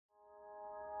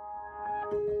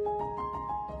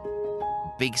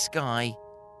Big sky,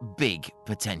 big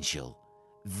potential.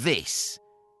 This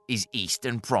is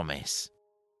Eastern Promise.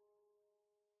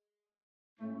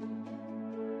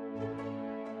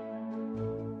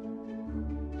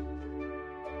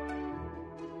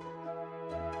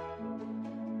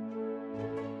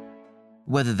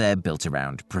 Whether they're built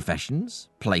around professions,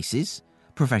 places,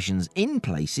 professions in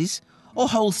places, or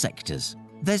whole sectors,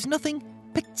 there's nothing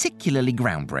particularly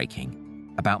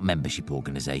groundbreaking about membership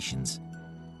organisations.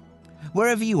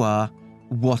 Wherever you are,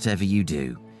 whatever you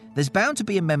do, there's bound to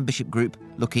be a membership group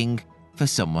looking for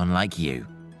someone like you.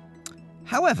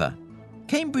 However,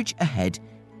 Cambridge Ahead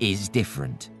is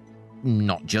different.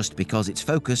 Not just because it's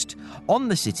focused on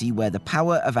the city where the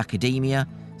power of academia,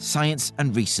 science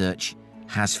and research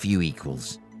has few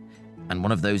equals. And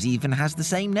one of those even has the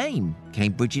same name,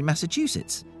 Cambridge in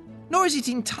Massachusetts. Nor is it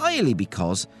entirely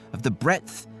because of the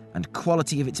breadth and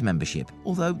quality of its membership,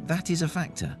 although that is a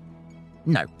factor.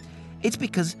 No, it's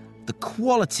because the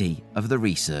quality of the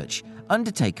research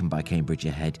undertaken by Cambridge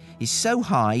Ahead is so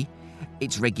high,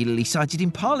 it's regularly cited in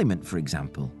Parliament, for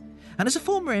example. And as a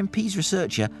former MP's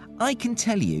researcher, I can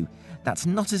tell you that's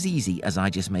not as easy as I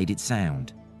just made it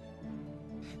sound.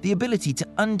 The ability to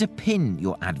underpin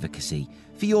your advocacy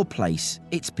for your place,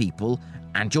 its people,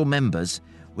 and your members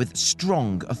with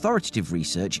strong, authoritative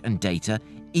research and data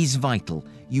is vital.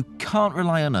 You can't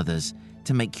rely on others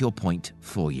to make your point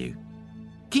for you.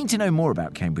 Keen to know more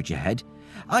about Cambridge Ahead?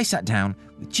 I sat down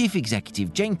with Chief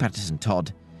Executive Jane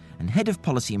Patterson-Todd and Head of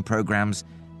Policy and Programmes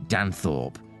Dan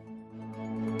Thorpe.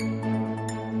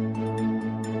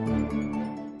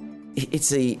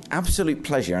 It's an absolute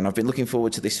pleasure, and I've been looking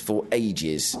forward to this for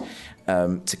ages,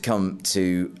 to come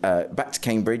to back to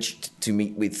Cambridge to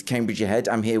meet with Cambridge Ahead.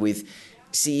 I'm here with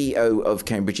CEO of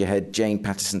Cambridge Ahead, Jane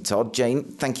Patterson-Todd. Jane,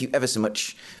 thank you ever so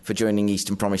much for joining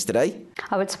Eastern Promise today.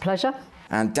 Oh, it's a pleasure.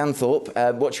 And Dan Thorpe,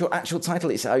 what's your actual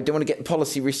title? I don't want to get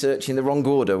policy research in the wrong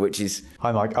order, which is...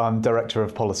 Hi, Mike. I'm Director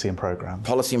of Policy and Programmes.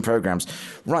 Policy and Programmes.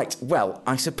 Right. Well,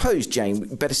 I suppose, Jane,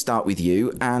 we better start with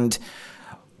you. And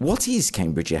what is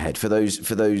Cambridge Ahead for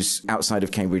those outside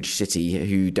of Cambridge City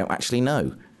who don't actually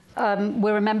know?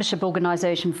 We're a membership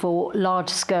organisation for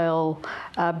large-scale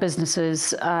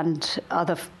businesses and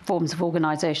other forms of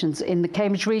organisations in the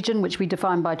Cambridge region, which we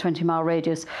define by 20-mile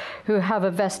radius, who have a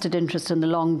vested interest in the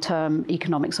long-term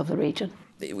economics of the region.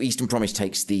 Eastern Promise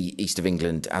takes the east of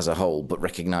England as a whole, but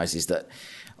recognises that,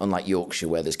 unlike Yorkshire,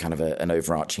 where there's kind of an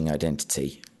overarching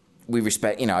identity, we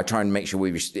respect, I try and make sure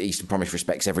Eastern Promise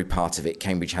respects every part of it.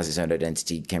 Cambridge has its own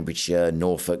identity, Cambridgeshire,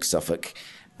 Norfolk, Suffolk,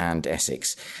 and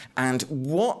Essex. And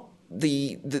what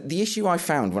the issue I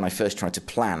found when I first tried to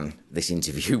plan this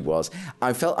interview was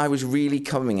I felt I was really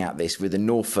coming at this with a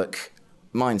Norfolk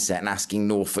mindset and asking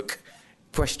Norfolk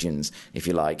questions, if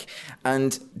you like.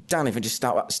 And Dan, if I just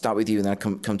start with you and then I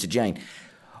come to Jane,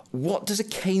 what does a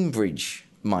Cambridge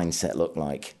mindset look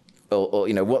like? Or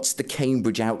what's the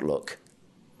Cambridge outlook?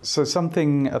 So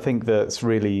something I think that's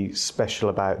really special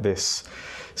about this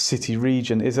city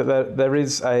region is that there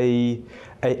is a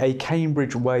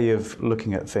Cambridge way of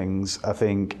looking at things. I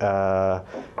think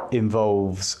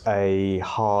involves a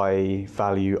high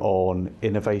value on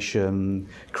innovation,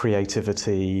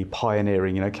 creativity,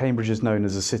 pioneering. Cambridge is known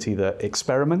as a city that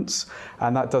experiments,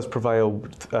 and that does prevail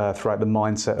throughout the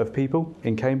mindset of people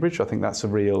in Cambridge. I think that's a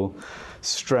real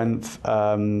strength.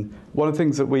 One of the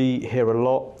things that we hear a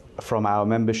lot from our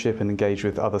membership and engage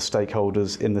with other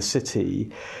stakeholders in the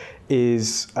city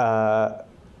is a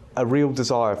real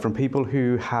desire from people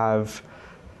who have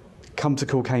come to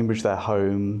call Cambridge their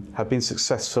home, have been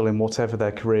successful in whatever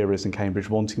their career is in Cambridge,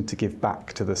 wanting to give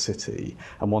back to the city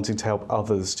and wanting to help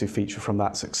others to feature from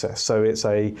that success. So it's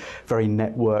a very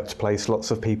networked place. Lots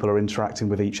of people are interacting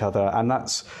with each other, and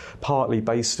that's partly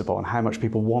based upon how much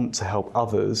people want to help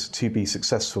others to be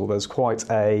successful. There's quite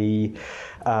a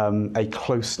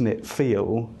close-knit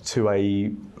feel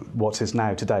to what is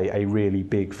now today a really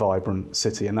big, vibrant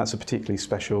city, and that's a particularly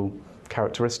special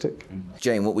characteristic.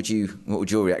 Jane, what would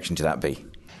your reaction to that be?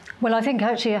 Well, I think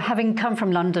actually having come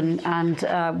from London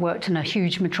and worked in a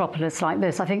huge metropolis like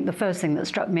this, I think the first thing that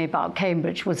struck me about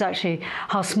Cambridge was actually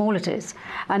how small it is.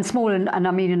 And small, and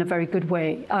I mean in a very good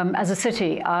way. As a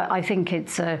city, I think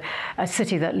it's a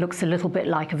city that looks a little bit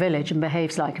like a village and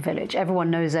behaves like a village. Everyone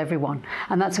knows everyone.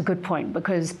 And that's a good point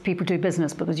because people do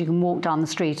business, because you can walk down the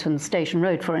street on Station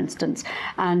Road, for instance,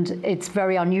 and it's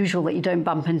very unusual that you don't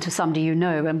bump into somebody you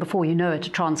know, and before you know it, a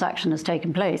transaction has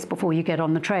taken place before you get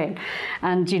on the train.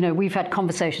 And, we've had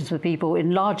conversations with people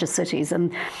in larger cities,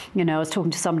 and, I was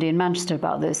talking to somebody in Manchester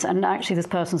about this, and actually this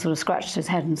person sort of scratched his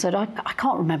head and said, I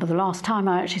can't remember the last time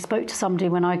I actually spoke to somebody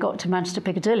when I got to Manchester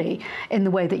Piccadilly in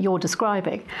the way that you're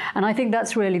describing. And I think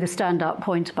that's really the standout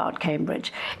point about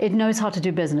Cambridge. It knows how to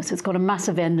do business. It's got a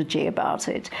massive energy about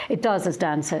it. It does, as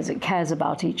Dan says, it cares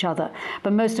about each other.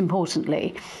 But most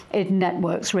importantly, it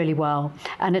networks really well,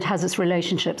 and it has its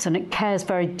relationships, and it cares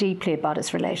very deeply about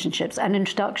its relationships and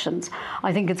introductions.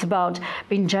 I think it's about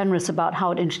being generous about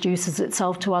how it introduces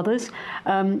itself to others.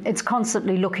 It's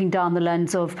constantly looking down the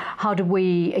lens of how do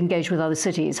we engage with other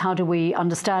cities, how do we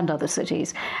understand other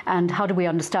cities, and how do we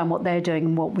understand what they're doing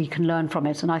and what we can learn from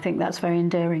it. And I think that's very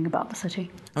endearing about the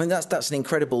city. I mean, that's an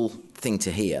incredible thing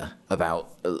to hear about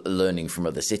learning from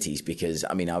other cities, because,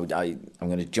 I mean, I'm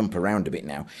going to jump around a bit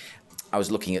now. I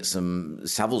was looking at some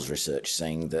Savills research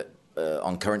saying that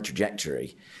on current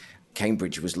trajectory,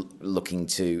 Cambridge was looking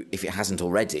to, if it hasn't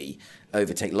already,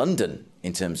 overtake London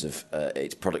in terms of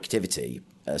its productivity,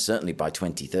 certainly by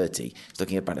 2030. It's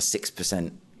looking at about a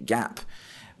 6% gap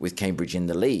with Cambridge in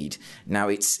the lead. Now,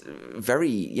 it's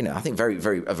I think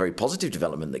a very positive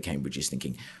development that Cambridge is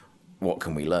thinking, what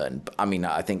can we learn? I mean,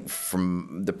 I think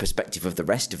from the perspective of the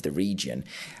rest of the region,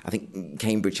 I think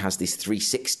Cambridge has this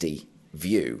 360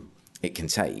 view it can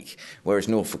take, whereas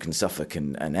Norfolk and Suffolk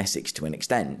and Essex, to an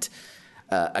extent,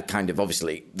 are kind of,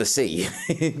 obviously, the sea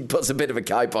puts a bit of a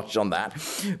kibosh on that.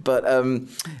 But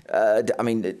I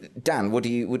mean, Dan, would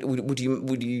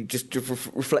you just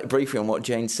reflect briefly on what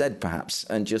Jane said, perhaps,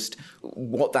 and just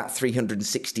what that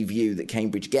 360 view that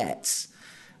Cambridge gets?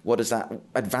 What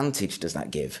advantage does that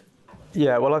give?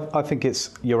 Yeah, well, I think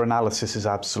your analysis is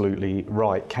absolutely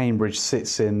right. Cambridge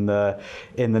sits in the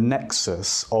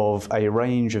nexus of a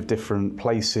range of different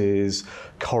places,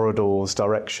 corridors,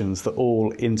 directions that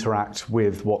all interact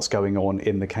with what's going on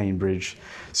in the Cambridge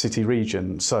city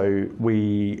region. So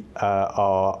we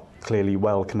are clearly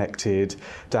well connected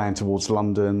down towards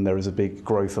London. There is a big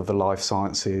growth of the life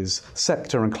sciences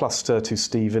sector and cluster to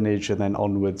Stevenage, and then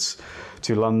onwards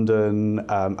to London,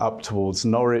 up towards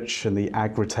Norwich and the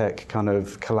agritech kind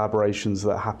of collaborations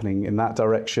that are happening in that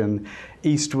direction.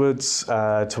 Eastwards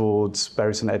towards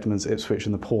Bury St Edmunds, Ipswich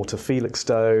and the port of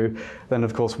Felixstowe. Then,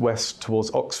 of course, west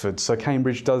towards Oxford. So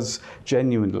Cambridge does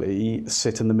genuinely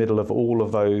sit in the middle of all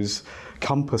of those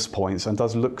compass points and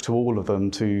does look to all of them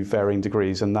to varying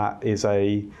degrees, and that is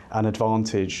an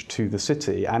advantage to the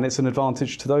city, and it's an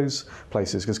advantage to those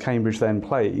places because Cambridge then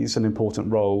plays an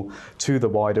important role to the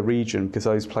wider region because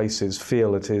those places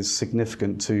feel it is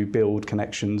significant to build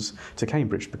connections to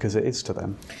Cambridge because it is to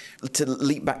them. To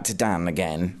leap back to Dan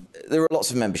again, there are lots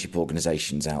of membership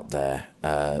organisations out there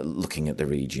looking at the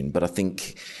region, but I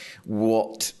think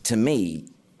what, to me,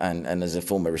 and as a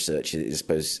former researcher, I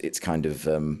suppose it's kind of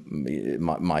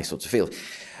my sort of field.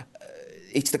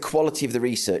 It's the quality of the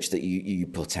research that you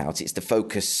put out. It's the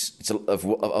focus of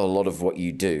a lot of what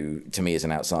you do, to me as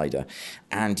an outsider.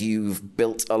 And you've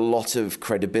built a lot of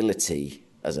credibility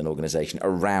as an organisation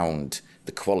around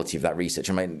the quality of that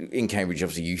research. I mean, in Cambridge,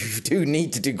 obviously, you do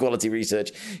need to do quality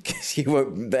research because you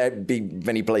won't there be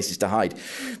many places to hide.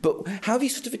 But how have you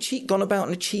sort of gone about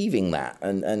in achieving that?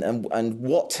 And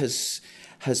what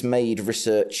has made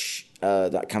research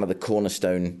that kind of the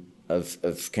cornerstone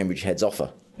of Cambridge Head's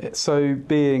offer? So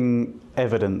being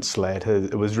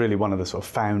evidence-led was really one of the sort of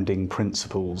founding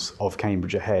principles of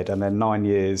Cambridge Ahead, and then 9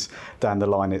 years down the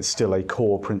line it's still a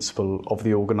core principle of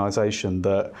the organisation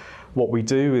that what we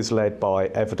do is led by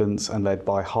evidence and led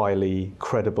by highly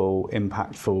credible,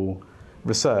 impactful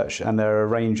research, and there are a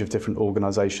range of different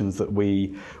organisations that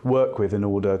we work with in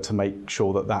order to make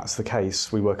sure that that's the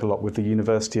case. We work a lot with the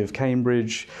University of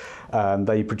Cambridge.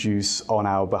 They produce on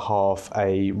our behalf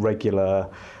a regular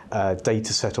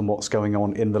data set on what's going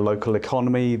on in the local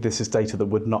economy. This is data that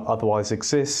would not otherwise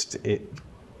exist. It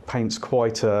paints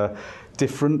quite a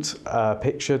different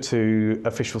picture to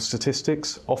official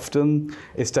statistics. Often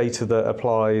it's data that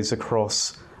applies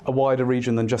across a wider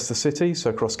region than just the city, so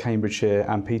across Cambridgeshire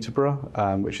and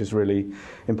Peterborough, which is really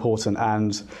important.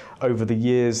 And over the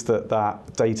years that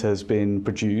data has been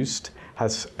produced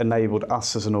has enabled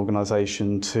us as an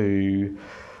organisation to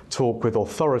talk with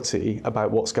authority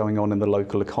about what's going on in the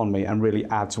local economy and really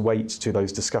adds weight to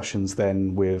those discussions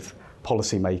then with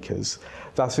policymakers.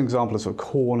 That's an example of sort of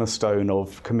cornerstone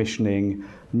of commissioning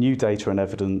new data and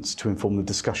evidence to inform the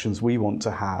discussions we want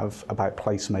to have about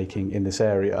placemaking in this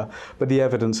area. But the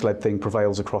evidence-led thing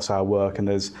prevails across our work, and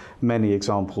there's many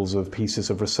examples of pieces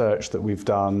of research that we've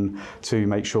done to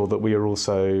make sure that we are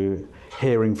also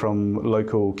hearing from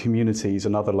local communities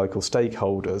and other local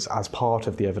stakeholders as part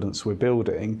of the evidence we're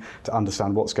building to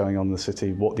understand what's going on in the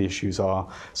city, what the issues are.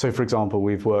 So, for example,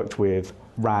 we've worked with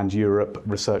RAND Europe,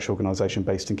 research organisation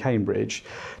based in Cambridge,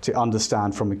 to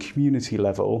understand from a community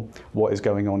level what is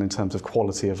going on in terms of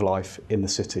quality of life in the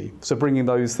city. So bringing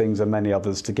those things and many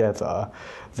others together,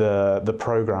 the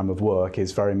programme of work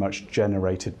is very much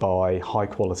generated by high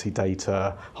quality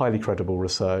data, highly credible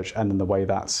research, and then the way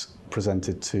that's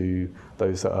presented to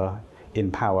those that are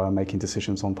in power making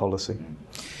decisions on policy.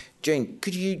 Jane,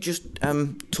 could you just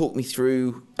talk me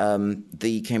through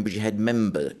the Cambridge Ahead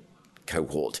member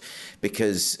cohort?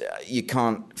 Because you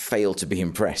can't fail to be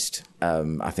impressed,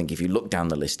 I think, if you look down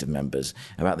the list of members,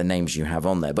 about the names you have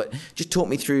on there. But just talk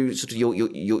me through sort of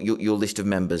your list of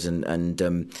members and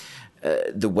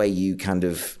the way you kind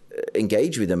of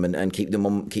engage with them and keep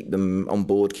them on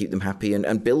board, keep them happy,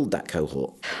 and build that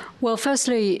cohort. Well,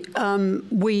 firstly,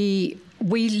 we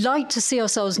like to see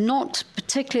ourselves not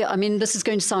particularly, I mean, this is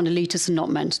going to sound elitist and not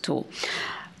meant at all.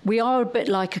 We are a bit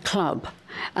like a club.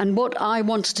 And what I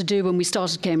wanted to do when we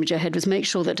started Cambridge Ahead was make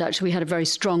sure that actually we had a very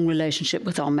strong relationship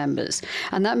with our members.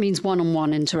 And that means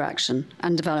one-on-one interaction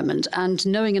and development, and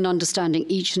knowing and understanding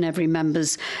each and every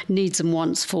member's needs and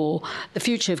wants for the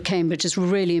future of Cambridge is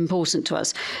really important to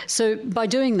us. So by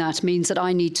doing that means that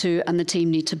I need to, and the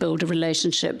team need to, build a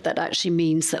relationship that actually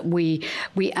means that we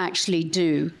actually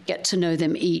do get to know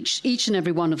them each and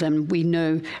every one of them we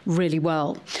know really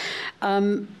well.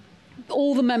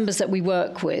 All the members that we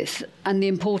work with, and the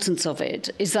importance of it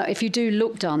is that if you do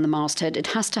look down the masthead, it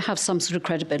has to have some sort of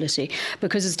credibility,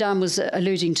 because as Dan was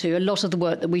alluding to, a lot of the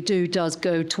work that we do does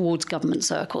go towards government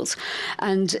circles,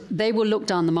 and they will look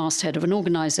down the masthead of an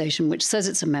organisation which says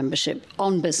it's a membership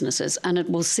on businesses, and it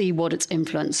will see what its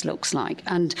influence looks like.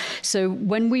 And so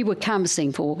when we were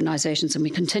canvassing for organisations, and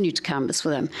we continue to canvass for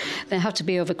them, they have to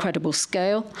be of a credible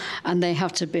scale, and they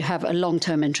have to have a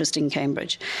long-term interest in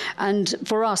Cambridge. And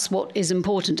for us, what is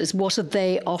important is what are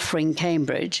they offering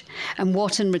Cambridge, and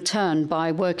what in return,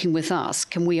 by working with us,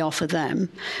 can we offer them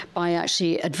by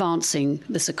actually advancing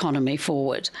this economy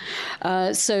forward.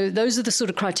 So those are the sort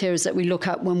of criteria that we look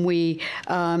at when we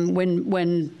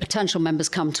when potential members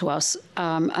come to us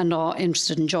and are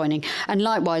interested in joining, and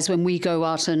likewise when we go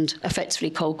out and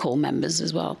effectively cold call members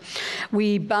as well.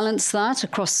 We balance that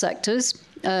across sectors.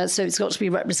 So it's got to be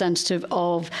representative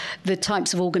of the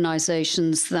types of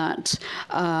organisations that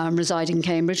reside in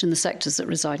Cambridge and the sectors that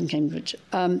reside in Cambridge.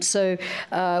 So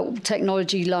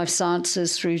technology, life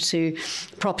sciences, through to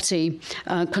property,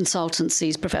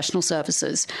 consultancies, professional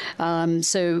services.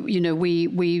 So, you know,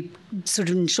 we sort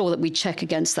of ensure that we check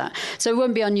against that. So it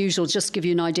won't be unusual, just to give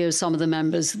you an idea of some of the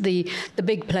members. The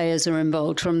big players are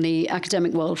involved from the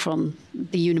academic world, from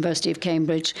the University of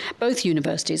Cambridge, both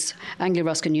universities, Anglia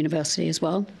Ruskin University as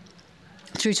well,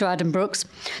 through to Adam Brooks.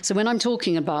 So when I'm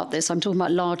talking about this, I'm talking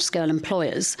about large-scale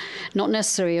employers. Not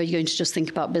necessarily are you going to just think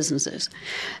about businesses.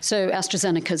 So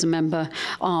AstraZeneca's a member,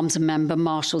 Arm's a member,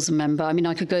 Marshall's a member. I mean,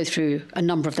 I could go through a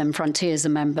number of them. Frontier's a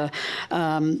member.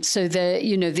 So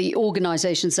the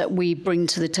organisations that we bring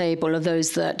to the table are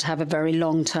those that have a very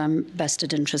long-term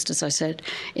vested interest, as I said,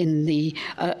 in the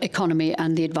economy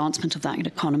and the advancement of that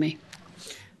economy.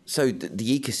 So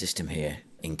the ecosystem here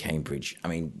in Cambridge, I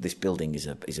mean, this building is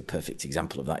a perfect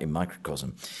example of that in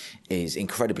microcosm, is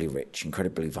incredibly rich,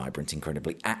 incredibly vibrant,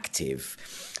 incredibly active.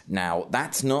 Now,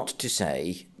 that's not to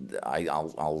say,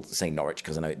 I'll say Norwich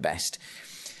because I know it best,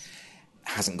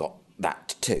 hasn't got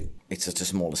that too. It's at a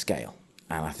smaller scale,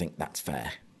 and I think that's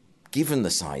fair. Given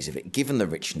the size of it, given the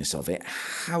richness of it,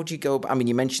 how do you go about, I mean,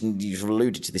 you've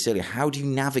alluded to this earlier, how do you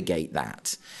navigate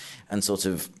that and sort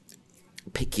of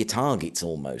pick your targets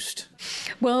almost?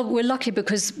 Well, we're lucky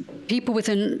because people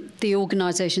within the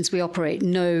organisations we operate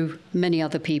know many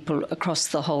other people across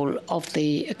the whole of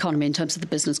the economy in terms of the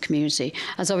business community.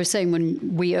 As I was saying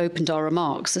when we opened our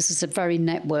remarks, this is a very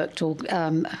networked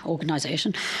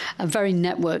organisation, a very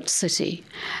networked city.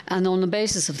 And on the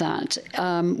basis of that,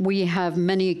 we have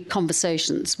many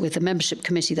conversations with the membership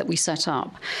committee that we set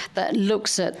up that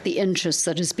looks at the interest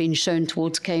that has been shown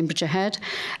towards Cambridge Ahead.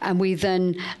 And we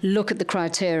then look at the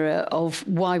criteria of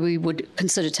why we would would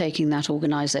consider taking that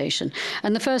organisation.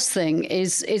 And the first thing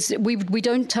is we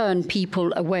don't turn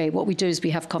people away. What we do is we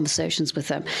have conversations with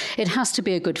them. It has to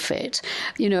be a good fit.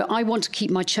 I want to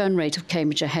keep my churn rate of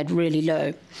Cambridge Ahead really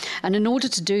low. And in order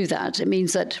to do that, it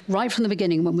means that right from the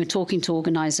beginning, when we're talking to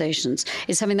organisations,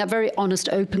 is having that very honest,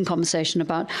 open conversation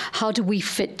about how do we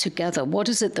fit together? What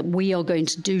is it that we are going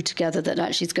to do together that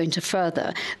actually is going to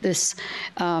further this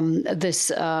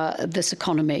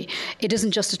economy? It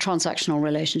isn't just a transactional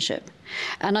relationship.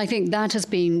 And I think that has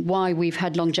been why we've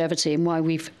had longevity and why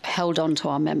we've held on to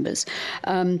our members.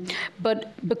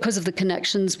 But because of the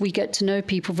connections, we get to know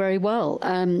people very well.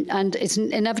 And it's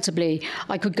inevitably,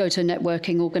 I could go to a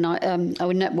networking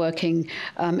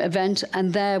event,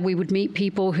 and there we would meet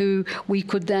people who we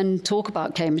could then talk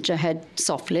about Cambridge Ahead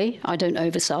softly. I don't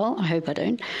oversell. I hope I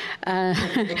don't.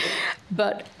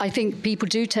 But I think people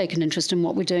do take an interest in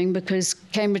what we're doing because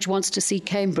Cambridge wants to see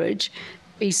Cambridge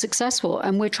be successful,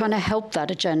 and we're trying to help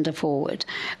that agenda forward.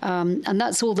 And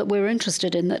that's all that we're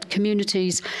interested in, that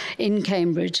communities in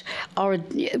Cambridge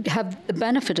have the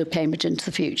benefit of Cambridge into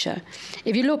the future.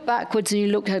 If you look backwards and you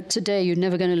look at today, you're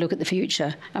never going to look at the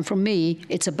future. And for me,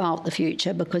 it's about the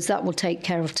future because that will take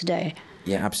care of today.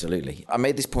 Yeah, absolutely. I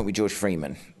made this point with George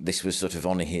Freeman. This was sort of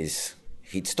on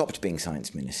he'd stopped being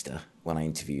science minister when I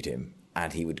interviewed him.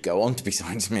 And he would go on to be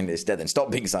science minister, then stop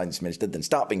being science minister, then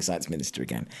start being science minister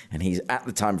again. And he's, at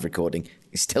the time of recording,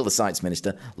 he's still the science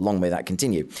minister. Long may that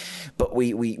continue. But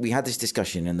we had this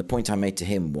discussion, and the point I made to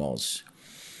him was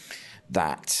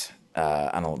that,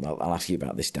 and I'll ask you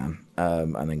about this, Dan,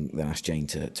 and then ask Jane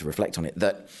to reflect on it,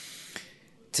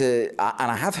 and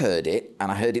I have heard it,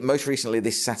 and I heard it most recently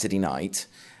this Saturday night,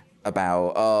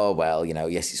 about,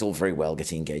 yes, it's all very well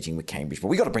engaging with Cambridge, but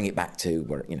we've got to bring it back to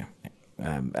where,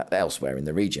 elsewhere in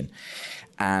the region.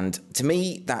 And to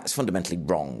me, that's fundamentally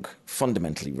wrong.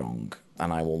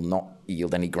 And I will not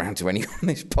yield any ground to anyone on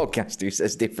this podcast who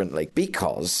says differently.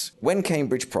 Because when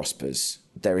Cambridge prospers,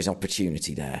 there is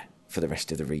opportunity there for the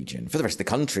rest of the region, for the rest of the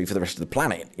country, for the rest of the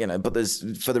planet, but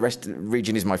for the rest of the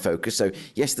region is my focus. So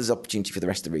yes, there's opportunity for the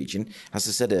rest of the region. As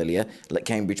I said earlier, let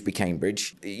Cambridge be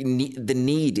Cambridge. The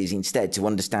need is instead to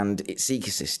understand its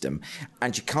ecosystem.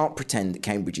 And you can't pretend that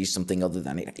Cambridge is something other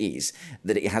than it is,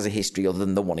 that it has a history other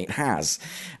than the one it has.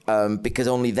 Because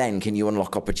only then can you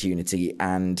unlock opportunity.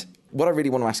 And what I really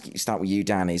want to start with you,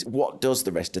 Dan, is what does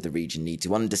the rest of the region need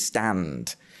to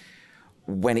understand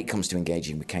when it comes to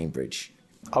engaging with Cambridge?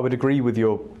 I would agree with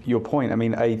your point. I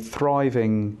mean, a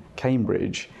thriving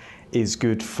Cambridge is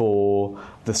good for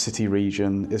the city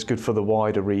region, it's good for the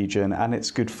wider region, and it's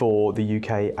good for the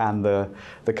UK and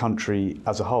the country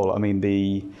as a whole. I mean,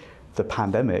 the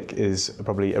pandemic is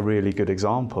probably a really good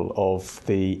example of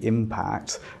the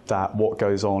impact that what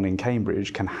goes on in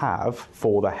Cambridge can have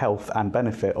for the health and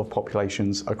benefit of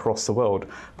populations across the world,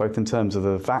 both in terms of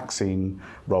the vaccine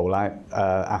rollout,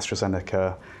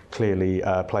 AstraZeneca clearly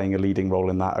playing a leading role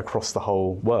in that across the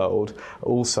whole world.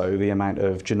 Also, the amount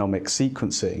of genomic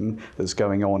sequencing that's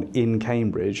going on in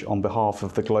Cambridge on behalf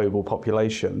of the global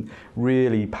population,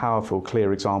 really powerful,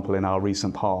 clear example in our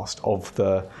recent past of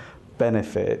the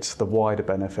benefit, the wider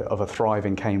benefit of a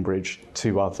thriving Cambridge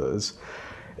to others.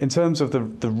 In terms of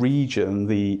the region,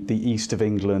 the east of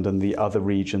England and the other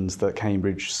regions that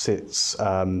Cambridge sits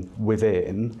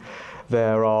within,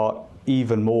 there are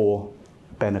even more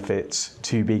benefits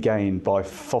to be gained by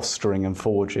fostering and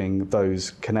forging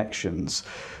those connections.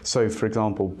 So, for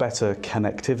example, better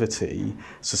connectivity,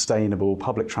 sustainable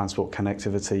public transport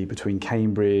connectivity between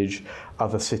Cambridge,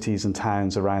 other cities and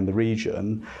towns around the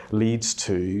region leads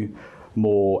to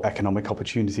more economic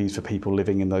opportunities for people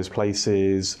living in those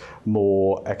places,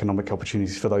 more economic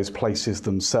opportunities for those places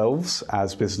themselves,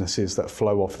 as businesses that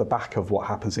flow off the back of what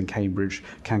happens in Cambridge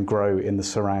can grow in the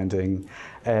surrounding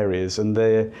areas. And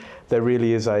there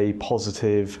really is a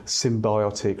positive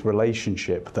symbiotic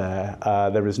relationship there.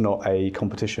 There is not a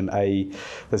competition,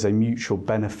 there's a mutual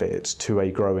benefit to a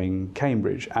growing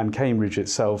Cambridge. And Cambridge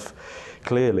itself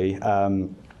clearly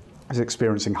is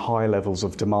experiencing high levels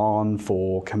of demand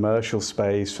for commercial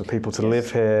space, for people to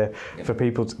live here, for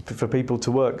people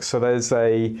to work. So there's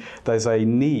a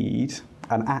need,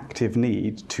 an active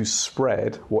need to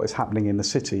spread what is happening in the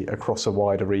city across a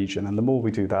wider region. And the more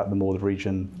we do that, the more the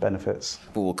region benefits.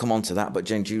 Well, we'll come on to that, but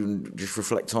Jane, do you just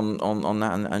reflect on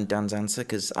that and Dan's answer?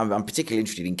 Because I'm particularly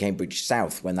interested in Cambridge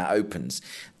South when that opens.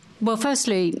 Well,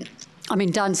 firstly, I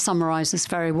mean, Dan summarised this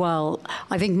very well.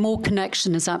 I think more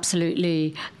connection is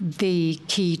absolutely the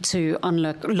key to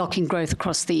unlocking growth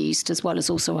across the East, as well as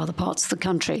also other parts of the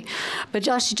country. But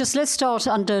actually, just let's start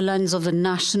under a lens of the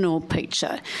national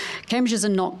picture. Cambridge is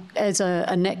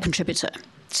a net contributor.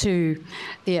 to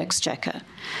the Exchequer.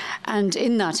 And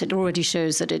in that, it already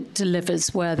shows that it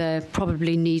delivers where there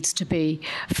probably needs to be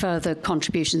further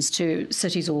contributions to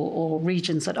cities or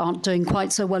regions that aren't doing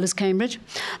quite so well as Cambridge.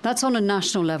 That's on a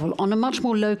national level. On a much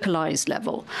more localised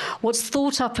level, what's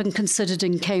thought up and considered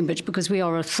in Cambridge, because we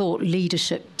are a thought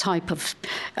leadership type of,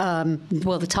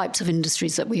 the types of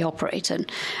industries that we operate in.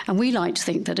 And we like to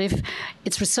think that if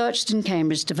it's researched in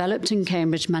Cambridge, developed in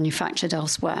Cambridge, manufactured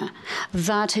elsewhere,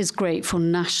 that is great for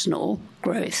national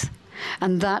growth.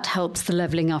 And that helps the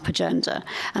levelling up agenda.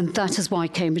 And that is why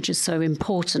Cambridge is so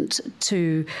important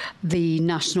to the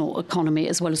national economy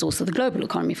as well as also the global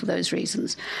economy for those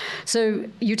reasons. So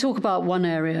you talk about one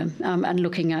area and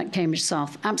looking at Cambridge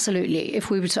South. Absolutely.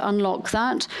 If we were to unlock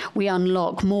that, we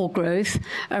unlock more growth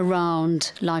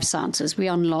around life sciences. We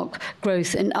unlock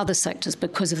growth in other sectors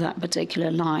because of that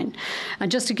particular line.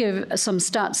 And just to give some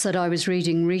stats that I was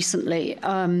reading recently,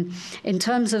 in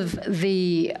terms of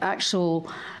the actual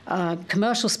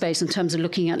commercial space, in terms of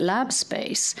looking at lab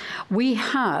space, we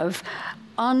have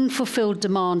unfulfilled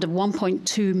demand of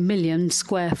 1.2 million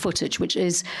square footage, which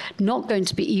is not going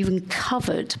to be even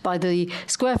covered by the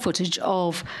square footage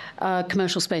of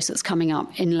commercial space that's coming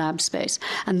up in lab space.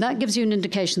 And that gives you an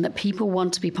indication that people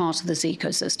want to be part of this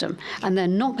ecosystem, and they're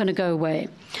not going to go away.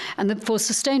 And that for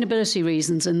sustainability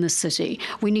reasons in this city,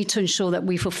 we need to ensure that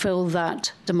we fulfill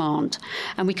that demand.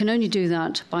 And we can only do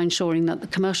that by ensuring that the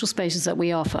commercial spaces that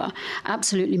we offer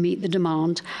absolutely meet the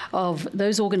demand of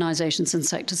those organisations and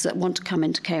sectors that want to come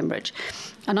into Cambridge.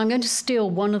 And I'm going to steal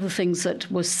one of the things that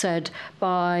was said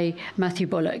by Matthew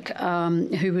Bullock,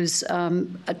 who was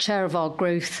a chair of our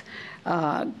growth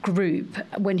group,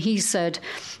 when he said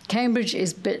Cambridge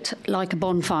is a bit like a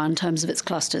bonfire in terms of its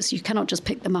clusters. You cannot just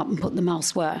pick them up and put them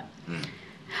elsewhere.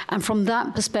 And from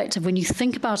that perspective, when you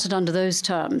think about it under those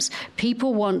terms,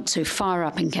 people want to fire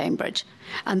up in Cambridge.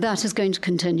 And that is going to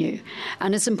continue.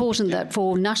 And it's important that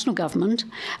for national government,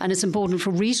 and it's important for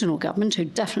regional government, who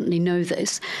definitely know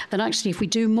this, that actually if we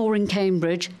do more in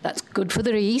Cambridge, that's good for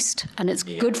the east and it's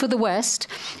good for the west.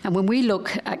 And when we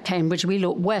look at Cambridge, we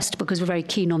look west because we're very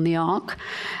keen on the ARC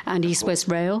and East-West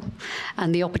Rail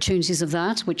and the opportunities of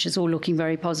that, which is all looking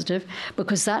very positive,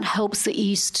 because that helps the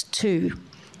east too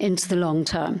into the long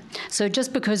term. So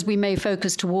just because we may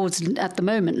focus towards, at the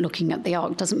moment, looking at the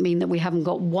ARC, doesn't mean that we haven't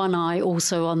got one eye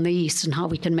also on the east and how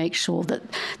we can make sure that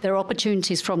there are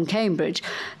opportunities from Cambridge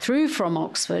through from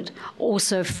Oxford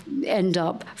also end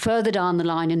up further down the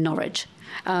line in Norwich.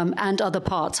 And other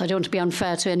parts. I don't want to be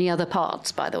unfair to any other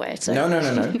parts, by the way. So.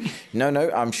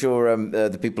 No. I'm sure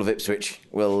the people of Ipswich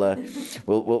will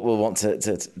want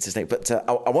to stay. But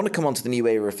I want to come on to the new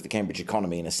era for the Cambridge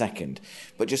economy in a second.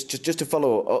 But just to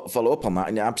follow up on that,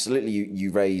 and absolutely,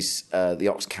 you raise the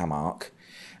Oxcam ARC,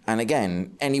 and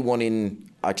again,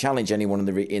 I challenge anyone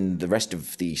in the rest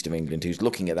of the east of England who's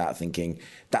looking at that thinking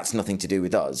that's nothing to do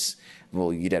with us.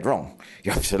 Well, you're dead wrong.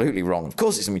 You're absolutely wrong. Of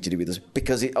course, it's something to do with us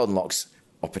because it unlocks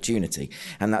opportunity,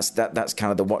 and that's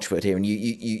kind of the watchword here. And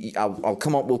we'll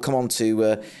come on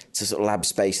to sort of lab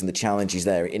space and the challenges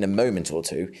there in a moment or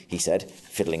two. He said,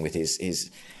 fiddling with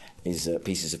his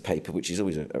pieces of paper, which is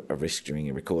always a risk during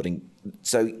a recording.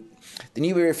 So, the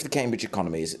new era for the Cambridge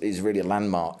economy is really a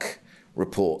landmark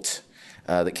report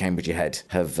that Cambridge Ahead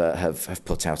have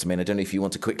put out. I mean, I don't know if you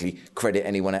want to quickly credit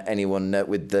anyone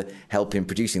with the help in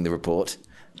producing the report.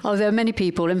 Oh, there are many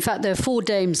people. In fact, there are 4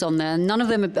 dames on there. None of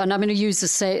them, and I'm going to use the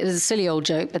silly old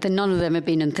joke, but then none of them have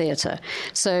been in theatre.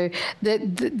 So the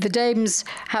dames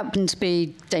happen to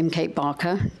be Dame Kate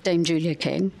Barker, Dame Julia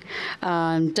King,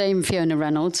 Dame Fiona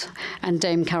Reynolds, and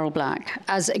Dame Carol Black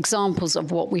as examples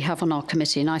of what we have on our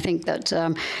committee. And I think that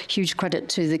huge credit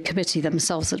to the committee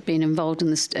themselves that's been involved in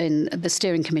the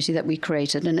steering committee that we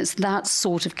created. And it's that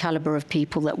sort of calibre of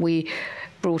people that we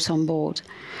brought on board.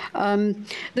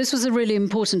 This was a really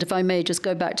important, if I may just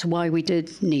go back to why we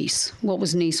did Nice. What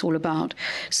was Nice all about?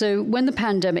 So when the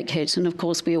pandemic hit, and of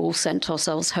course we all sent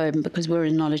ourselves home because we're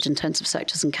in knowledge-intensive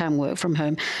sectors and can work from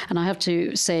home, and I have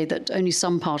to say that only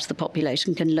some part of the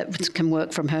population can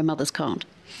work from home, others can't.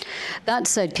 That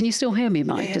said, can you still hear me,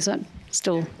 Mike? Yeah. Is that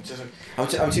still... I'm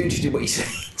too interested in what you say,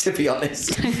 to be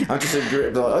honest. I'm just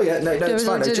like, oh yeah, no, it's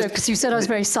fine. Because you said I was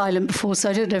very silent before, so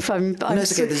I don't know if I'm... No,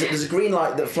 it's okay. There's a green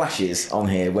light that flashes on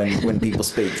here when people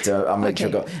speak, so I'll make sure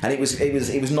I got... And it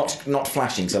was not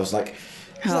flashing, so I was like...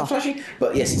 Is that flashing?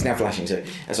 But yes, it's now flashing. So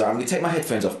I'm going to take my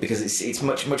headphones off because it's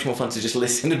much more fun to just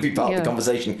listen and be part of the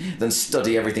conversation than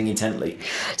study everything intently.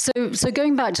 So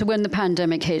going back to when the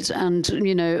pandemic hit, and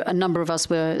a number of us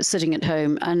were sitting at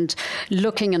home and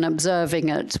looking and observing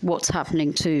at what's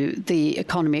happening to the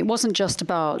economy. It wasn't just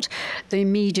about the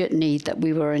immediate need that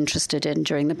we were interested in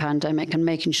during the pandemic and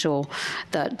making sure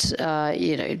that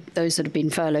those that have been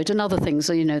furloughed and other things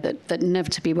that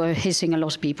inevitably were hitting a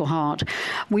lot of people hard.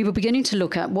 We were beginning to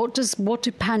look at what do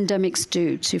pandemics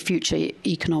do to future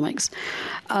economics.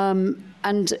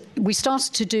 And we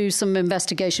started to do some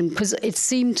investigation because it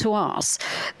seemed to us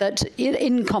that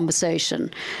in conversation,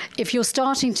 if you're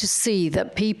starting to see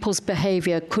that people's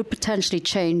behaviour could potentially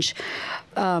change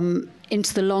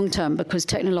into the long term because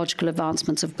technological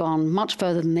advancements have gone much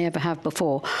further than they ever have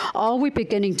before, are we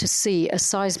beginning to see a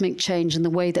seismic change in the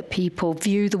way that people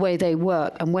view the way they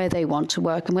work and where they want to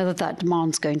work and whether that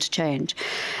demand's going to change?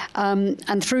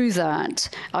 And through that,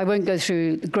 I won't go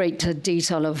through the great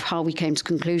detail of how we came to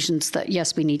conclusions that,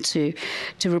 yes, we need to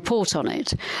report on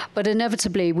it. But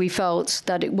inevitably, we felt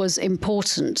that it was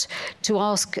important to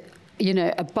ask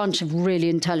a bunch of really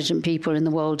intelligent people in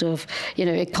the world of,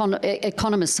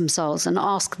 economists themselves and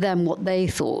ask them what they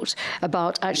thought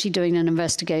about actually doing an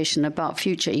investigation about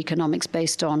future economics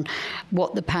based on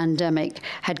what the pandemic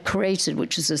had created,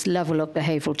 which is this level of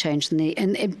behavioural change and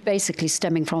it basically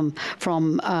stemming from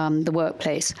the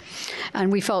workplace.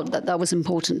 And we felt that was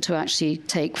important to actually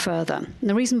take further. And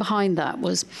the reason behind that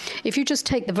was if you just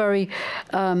take the very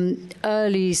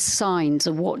early signs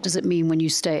of what does it mean when you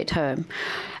stay at home,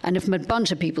 and if a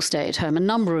bunch of people stay at home, a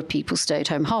number of people stay at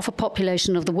home, half a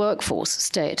population of the workforce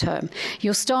stay at home,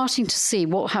 you're starting to see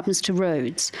what happens to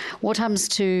roads, what happens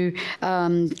to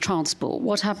transport,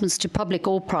 what happens to public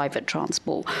or private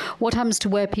transport, what happens to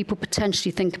where people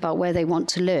potentially think about where they want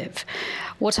to live,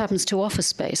 what happens to office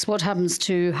space, what happens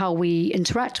to how we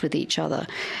interact with each other.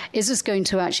 Is this going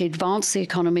to actually advance the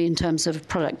economy in terms of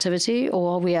productivity,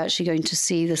 or are we actually going to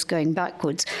see this going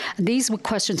backwards? And these were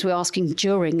questions we were asking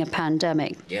during a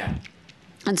pandemic. Yeah.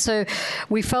 And so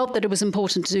we felt that it was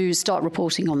important to start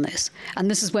reporting on this. And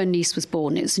this is when NEIS was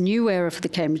born. It's a new era for the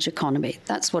Cambridge economy.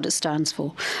 That's what it stands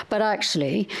for. But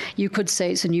actually, you could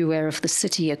say it's a new era for the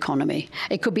city economy.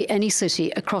 It could be any city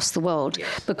across the world,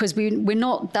 because we're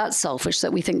not that selfish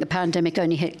that we think the pandemic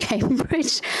only hit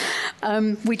Cambridge.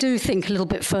 We do think a little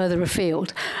bit further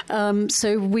afield.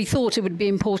 So we thought it would be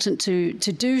important to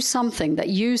do something that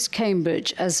used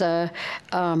Cambridge as a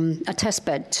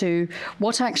testbed to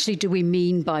what actually do we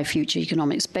mean by future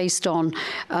economics based on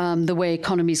the way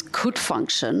economies could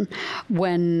function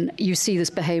when you see this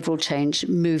behavioural change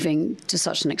moving to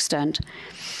such an extent.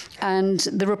 And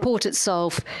the report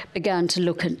itself began to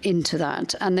look into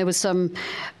that. And there were some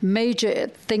major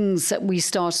things that we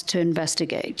started to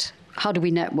investigate. How do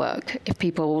we network if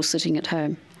people are all sitting at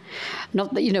home?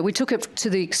 Not that, we took it to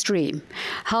the extreme.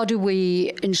 How do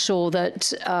we ensure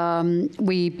that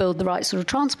we build the right sort of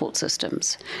transport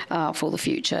systems for the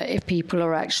future if people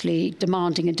are actually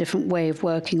demanding a different way of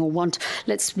working or want,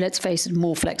 let's face it,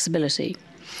 more flexibility?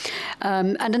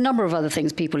 And a number of other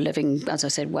things, people living, as I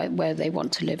said, where they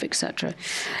want to live, etc.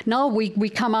 Now we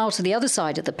come out of the other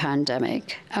side of the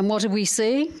pandemic, and what do we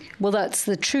see? Well, that's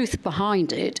the truth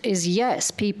behind it, is yes,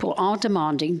 people are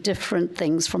demanding different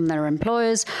things from their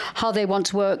employers, how they want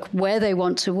to work, where they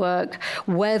want to work,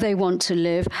 where they want to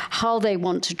live, how they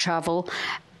want to travel.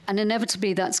 And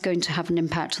inevitably, that's going to have an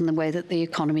impact on the way that the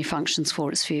economy functions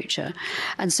for its future.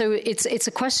 And so it's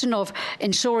a question of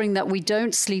ensuring that we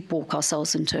don't sleepwalk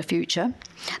ourselves into a future,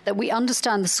 that we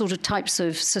understand the sort of types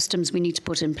of systems we need to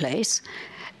put in place.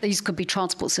 These could be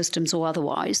transport systems or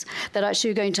otherwise, that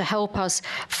actually are going to help us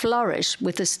flourish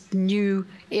with this new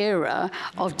era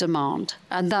of demand.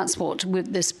 And that's what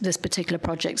this particular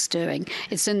project's doing.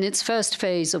 It's in its first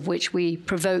phase, of which we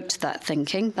provoked that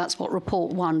thinking. That's what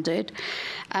Report 1 did.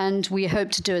 And we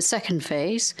hope to do a second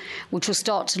phase, which will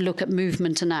start to look at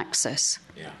movement and access.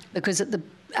 Yeah. Because at the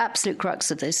absolute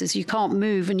crux of this is you can't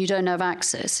move and you don't have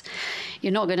access.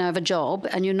 You're not going to have a job,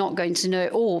 and you're not going to know,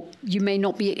 or you may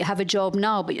not have a job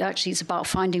now, but actually it's about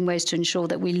finding ways to ensure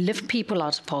that we lift people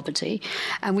out of poverty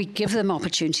and we give them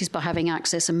opportunities by having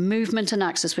access. And movement and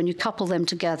access, when you couple them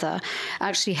together,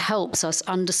 actually helps us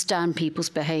understand people's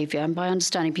behaviour. And by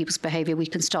understanding people's behaviour, we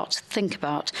can start to think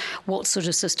about what sort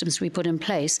of systems we put in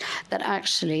place that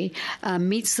actually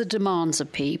meets the demands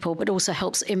of people, but also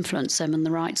helps influence them in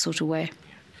the right sort of way.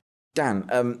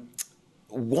 Dan,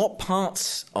 what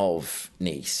parts of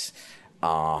NEIS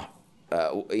are,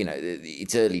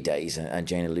 it's early days, and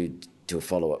Jane alluded to a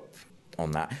follow-up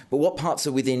on that, but what parts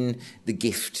are within the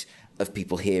gift of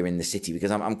people here in the city,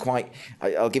 because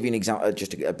I'll give you an example,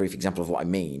 just a brief example of what I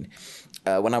mean.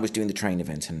 When I was doing the train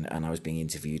event and I was being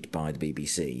interviewed by the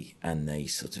BBC, and they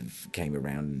sort of came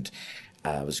around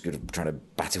and I was trying to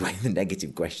bat away the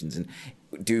negative questions, and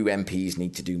do MPs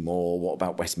need to do more? What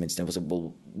about Westminster? I was like,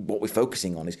 well, what we're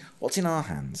focusing on is what's in our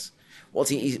hands.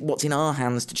 What's in our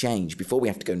hands to change before we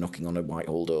have to go knocking on a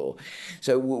Whitehall door?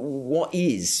 So what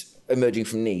is emerging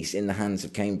from Nice in the hands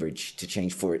of Cambridge to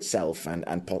change for itself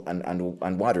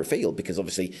and wider afield? Because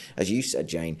obviously, as you said,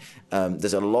 Jane,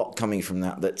 there's a lot coming from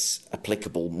that's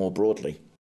applicable more broadly.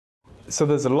 So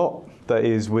there's a lot that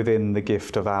is within the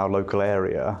gift of our local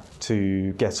area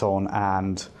to get on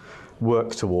and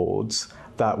work towards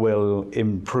that will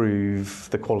improve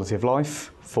the quality of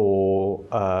life for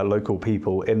local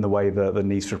people in the way that the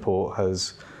Nice report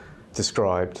has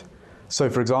described. So,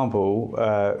 for example,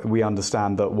 we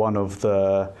understand that one of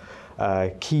the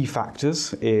key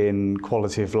factors in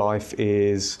quality of life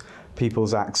is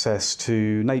people's access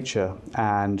to nature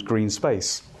and green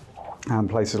space and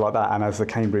places like that. And as the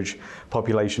Cambridge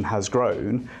population has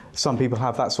grown, some people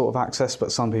have that sort of access,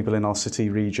 but some people in our city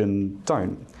region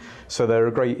don't. So there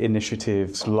are great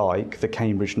initiatives like the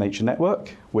Cambridge Nature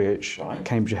Network, which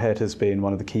Cambridge Ahead has been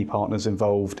one of the key partners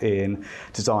involved in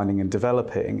designing and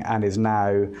developing, and is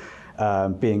now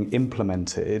being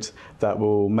implemented, that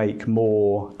will make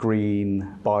more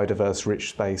green, biodiverse, rich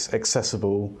space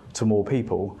accessible to more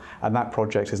people. And that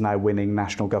project is now winning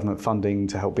national government funding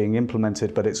to help being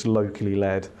implemented, but it's locally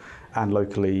led and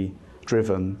locally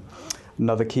driven.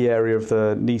 Another key area of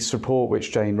the Nice report,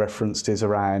 which Jane referenced, is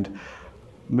around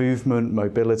movement,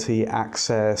 mobility,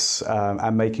 access,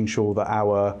 and making sure that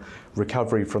our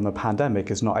recovery from the pandemic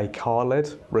is not a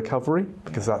car-led recovery,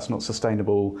 because that's not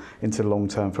sustainable into the long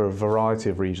term for a variety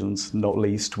of reasons. Not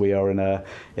least, we are in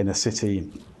a city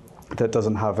that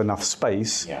doesn't have enough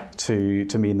space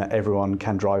to mean that everyone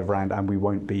can drive around and we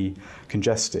won't be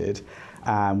congested.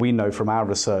 And we know from our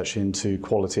research into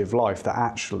quality of life that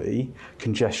actually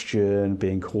congestion,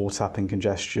 being caught up in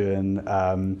congestion,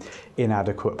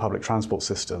 inadequate public transport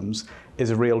systems is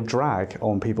a real drag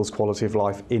on people's quality of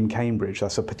life in Cambridge.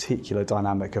 That's a particular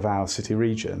dynamic of our city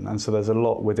region. And so there's a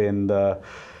lot within the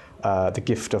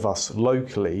gift of us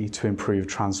locally to improve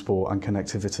transport and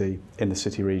connectivity in the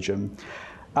city region.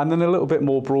 And then a little bit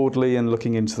more broadly, and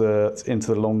looking into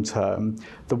the long term,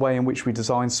 the way in which we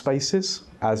design spaces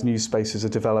as new spaces are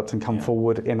developed and come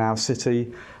forward in our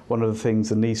city. One of the things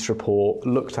the Nice report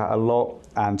looked at a lot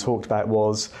and talked about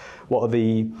was what are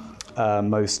the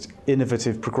most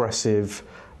innovative, progressive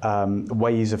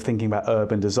ways of thinking about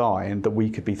urban design that we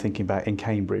could be thinking about in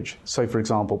Cambridge. So, for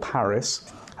example,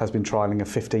 Paris has been trialling a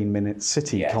 15-minute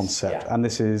city concept, and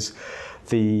this is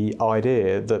the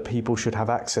idea that people should have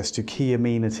access to key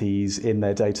amenities in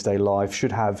their day-to-day life,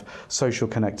 should have social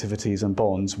connectivities and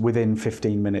bonds within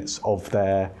 15 minutes of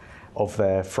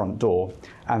their front door.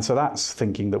 And so that's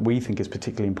thinking that we think is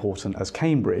particularly important as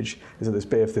Cambridge, is that there's a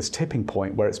bit of this tipping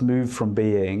point where it's moved from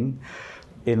being,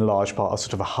 in large part, a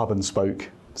sort of a hub and spoke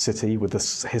city with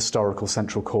this historical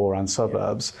central core and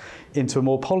suburbs, into a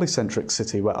more polycentric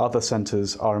city where other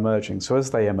centres are emerging. So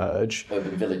as they emerge,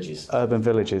 urban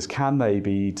villages, can they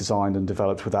be designed and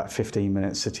developed with that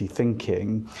 15-minute city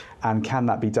thinking, and can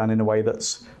that be done in a way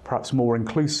that's perhaps more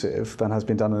inclusive than has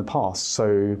been done in the past?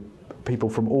 So people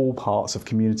from all parts of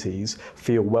communities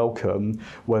feel welcome,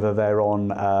 whether they're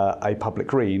on a public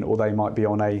green or they might be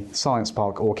on a science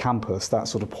park or campus. That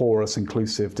sort of porous,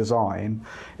 inclusive design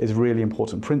is a really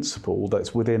important principle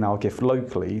that's within our gift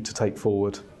locally to take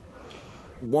forward.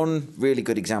 One really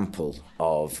good example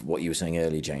of what you were saying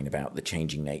earlier, Jane, about the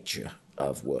changing nature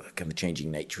of work and the changing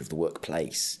nature of the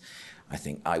workplace. I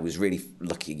think I was really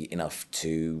lucky enough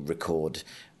to record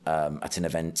at an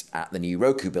event at the new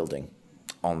Roku building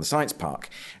on the Science Park,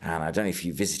 and I don't know if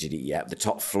you visited it yet. The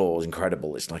top floor is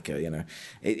incredible. It's like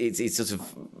it's sort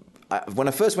of. When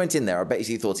I first went in there, I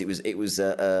basically thought it was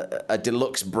a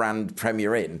deluxe brand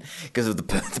Premier Inn because of the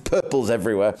purples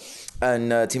everywhere.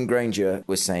 And Tim Granger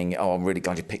was saying, "Oh, I'm really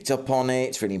glad you picked up on it.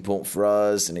 It's really important for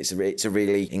us, and it's a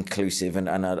really inclusive and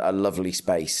a lovely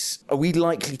space." Are we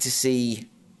likely to see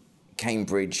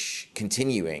Cambridge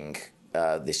continuing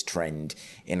this trend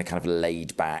in a kind of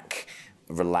laid back,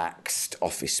 relaxed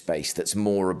office space that's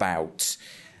more about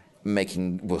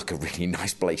making work a really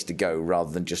nice place to go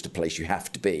rather than just a place you have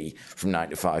to be from 9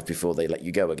 to 5 before they let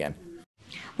you go again?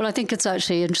 Well, I think it's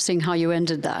actually interesting how you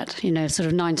ended that, sort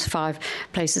of 9 to 5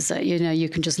 places that, you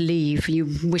can just leave, you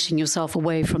wishing yourself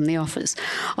away from the office.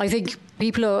 I think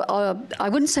people are, I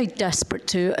wouldn't say desperate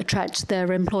to attract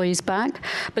their employees back,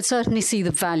 but certainly see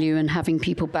the value in having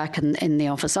people back in the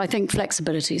office. I think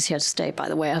flexibility is here to stay, by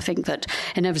the way. I think that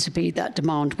inevitably that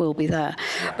demand will be there.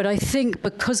 But I think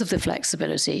because of the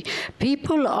flexibility,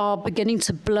 people are beginning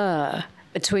to blur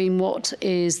between what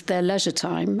is their leisure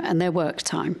time and their work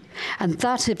time. And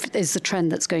that is the trend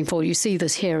that's going forward. You see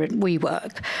this here at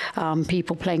WeWork,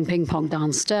 people playing ping pong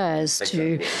downstairs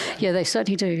yeah, they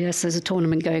certainly do. Yes, there's a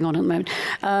tournament going on at the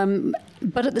moment.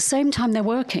 But at the same time, they're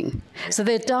working. So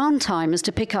their downtime is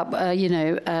to pick up,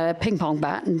 a ping pong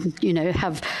bat and,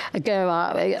 have a go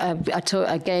at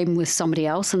a game with somebody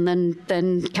else and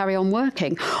then carry on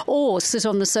working. Or sit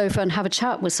on the sofa and have a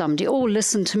chat with somebody or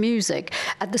listen to music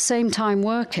at the same time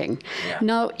working. Yeah.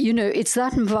 Now, it's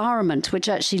that environment which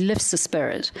actually lifts the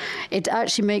spirit. It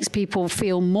actually makes people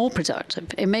feel more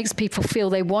productive. It makes people feel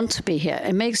they want to be here.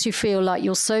 It makes you feel like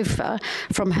your sofa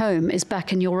from home is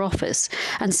back in your office.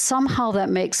 And somehow that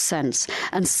makes sense,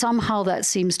 and somehow that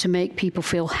seems to make people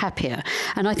feel happier.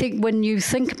 And I think when you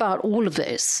think about all of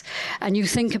this, and you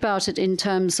think about it in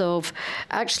terms of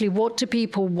actually what do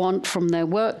people want from their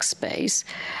workspace,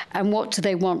 and what do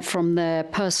they want from their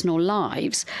personal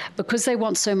lives, because they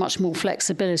want so much more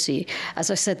flexibility, as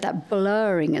I said, that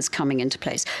blurring is coming into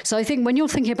place. So I think when you're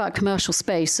thinking about commercial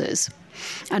spaces,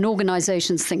 and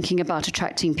organisations thinking about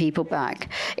attracting people back,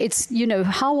 it's,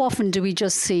 how often do we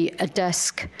just see a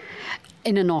desk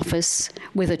in an office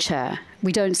with a chair?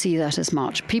 We don't see that as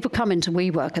much. People come into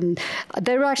WeWork and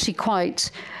they're actually quite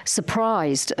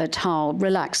surprised at how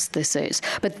relaxed this is.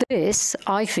 But this,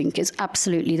 I think, is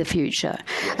absolutely the future.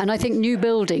 And I think new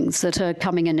buildings that are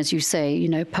coming in, as you say,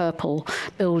 purple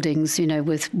buildings,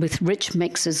 with rich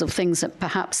mixes of things that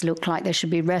perhaps look like there should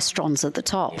be restaurants at the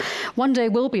top. One day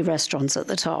will be restaurants at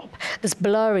the top. This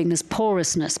blurring, this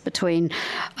porousness between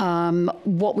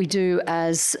what we do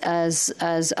as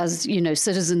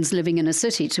citizens living in a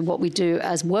city to what we do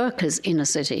as workers in a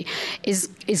city is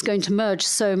going to merge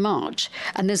so much,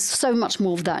 and there's so much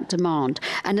more of that demand,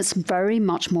 and it's very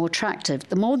much more attractive.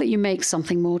 The more that you make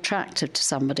something more attractive to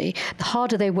somebody, the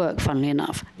harder they work, funnily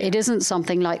enough. It isn't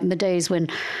something like in the days when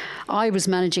I was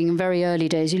managing in very early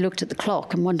days, you looked at the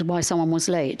clock and wondered why someone was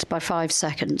late by 5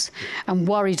 seconds and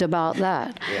worried about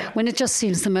that, when it just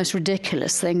seems the most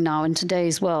ridiculous thing now in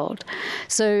today's world.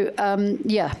 So,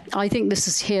 I think this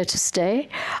is here to stay.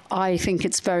 I think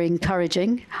it's very encouraging.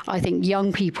 I think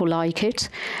young people like it,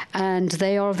 and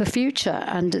they are the future,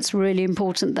 and it's really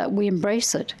important that we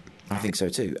embrace it. I think so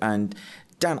too. And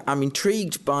Dan, I'm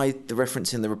intrigued by the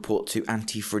reference in the report to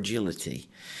anti-fragility.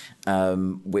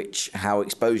 How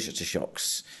exposure to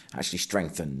shocks actually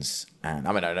strengthens. And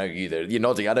I mean, I know you're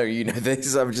nodding. I know you know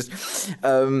this. I'm just,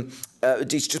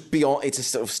 it's just beyond. It's a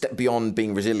sort of step beyond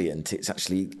being resilient. It's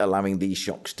actually allowing these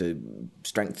shocks to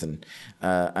strengthen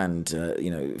and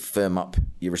firm up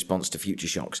your response to future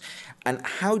shocks. And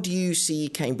how do you see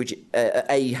Cambridge?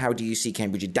 How do you see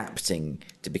Cambridge adapting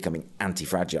to becoming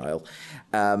anti-fragile?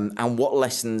 And what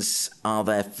lessons are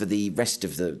there for the rest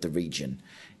of the region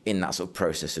in that sort of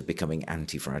process of becoming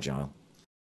anti-fragile?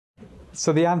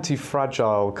 So the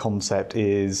anti-fragile concept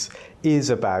is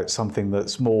about something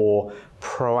that's more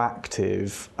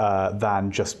proactive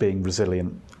than just being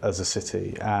resilient as a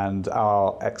city. And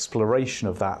our exploration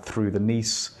of that through the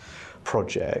Nice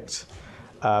project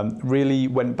really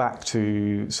went back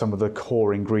to some of the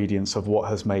core ingredients of what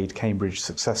has made Cambridge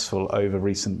successful over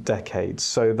recent decades.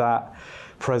 So that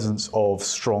presence of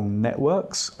strong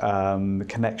networks, the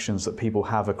connections that people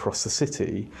have across the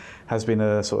city has been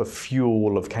a sort of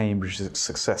fuel of Cambridge's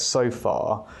success so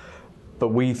far, but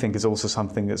we think is also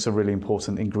something that's a really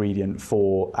important ingredient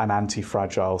for an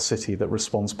anti-fragile city that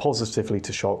responds positively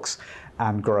to shocks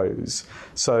and grows.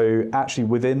 So actually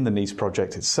within the Nice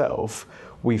project itself,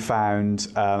 we found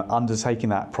undertaking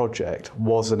that project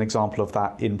was an example of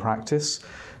that in practice.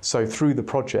 So through the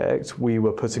project, we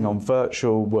were putting on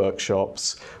virtual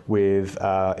workshops with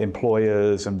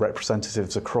employers and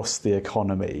representatives across the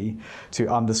economy to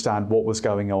understand what was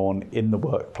going on in the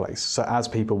workplace. So as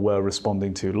people were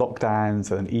responding to lockdowns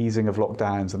and easing of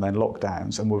lockdowns and then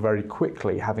lockdowns, and were very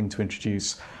quickly having to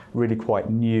introduce really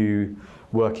quite new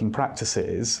working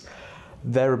practices,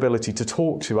 their ability to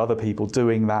talk to other people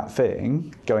doing that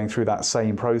thing, going through that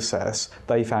same process,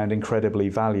 they found incredibly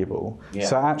valuable. Yeah.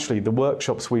 So actually the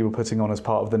workshops we were putting on as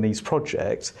part of the Nice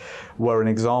project were an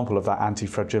example of that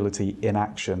anti-fragility in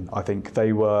action. I think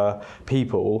they were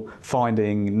people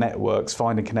finding networks,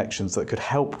 finding connections that could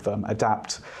help them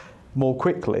adapt more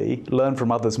quickly, learn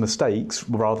from others' mistakes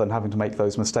rather than having to make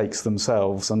those mistakes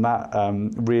themselves. And that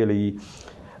really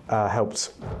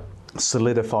helped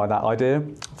solidify that idea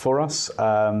for us.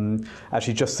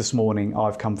 Actually, just this morning,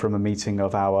 I've come from a meeting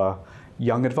of our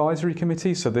Young Advisory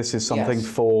Committee. So this is something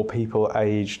for people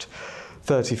aged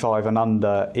 35 and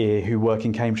under who work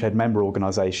in Cambridge Head member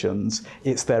organisations.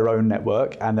 It's their own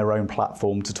network and their own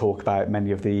platform to talk about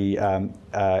many of the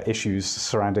issues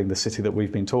surrounding the city that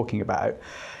we've been talking about.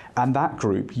 And that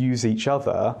group use each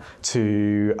other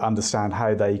to understand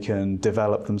how they can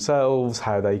develop themselves,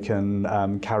 how they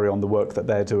can carry on the work that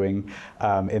they're doing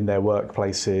in their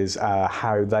workplaces,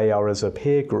 how they are as a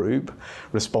peer group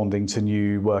responding to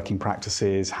new working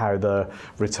practices, how the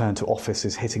return to office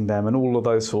is hitting them, and all of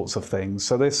those sorts of things.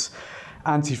 So this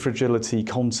anti-fragility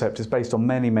concept is based on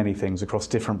many, many things across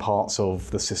different parts of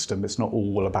the system. It's not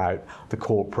all about the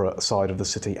corporate side of the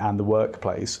city and the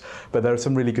workplace, but there are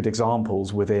some really good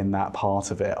examples within that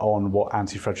part of it on what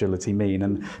anti-fragility mean,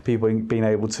 and people being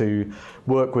able to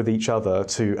work with each other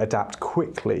to adapt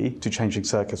quickly to changing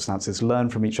circumstances, learn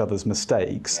from each other's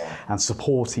mistakes, and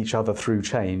support each other through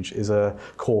change is a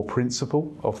core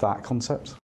principle of that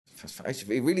concept.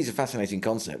 It really is a fascinating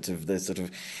concept of the sort of,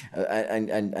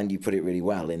 and you put it really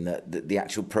well in that the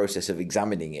actual process of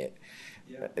examining it.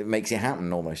 It makes it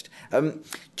happen almost.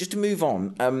 Just to move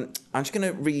on, I'm just going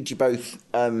to read you both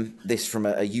this from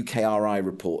a UKRI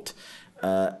report.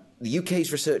 The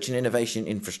UK's research and innovation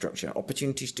infrastructure,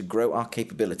 opportunities to grow our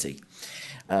capability.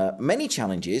 Many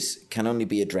challenges can only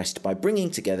be addressed by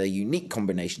bringing together unique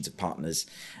combinations of partners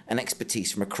and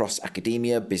expertise from across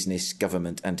academia, business,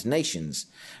 government and nations.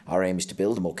 Our aim is to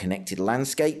build a more connected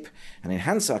landscape and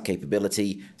enhance our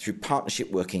capability through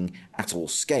partnership working at all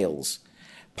scales.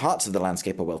 Parts of the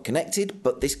landscape are well connected,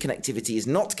 but this connectivity is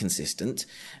not consistent,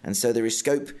 and so there is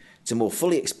scope to more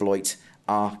fully exploit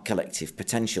our collective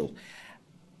potential.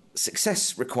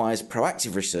 Success requires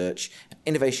proactive research, an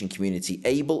innovation community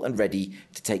able and ready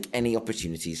to take any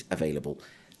opportunities available.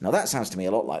 Now that sounds to me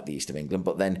a lot like the East of England,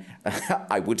 but then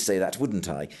I would say that, wouldn't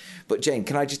I? But Jane,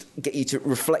 can I just get you to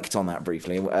reflect on that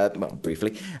briefly?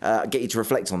 Get you to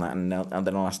reflect on that, and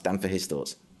then I'll ask Dan for his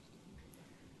thoughts.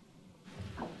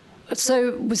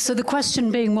 So the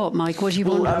question being what, Mike? What do you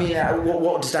want? Well, I mean,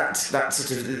 what does that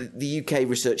sort of the UK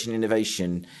research and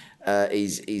innovation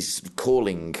is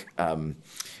calling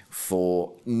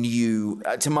for new,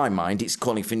 to my mind, it's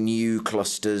calling for new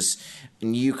clusters,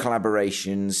 new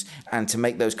collaborations, and to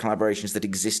make those collaborations that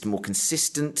exist more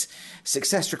consistent.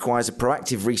 Success requires a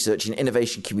proactive research and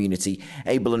innovation community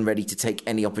able and ready to take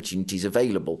any opportunities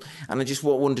available. And I just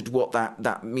wondered what that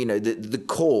the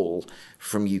call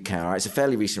from UKRI, it's a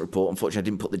fairly recent report. Unfortunately, I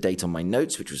didn't put the date on my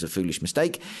notes, which was a foolish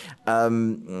mistake.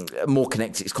 More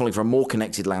connected, it's calling for a more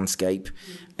connected landscape,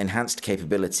 enhanced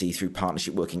capability through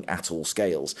partnership working at all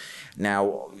scales.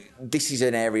 Now, this is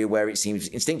an area where it seems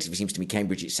instinctively to me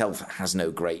Cambridge itself has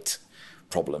no great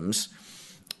problems,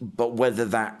 but whether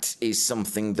that is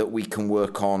something that we can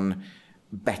work on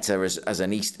better as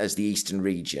the Eastern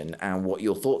region, and what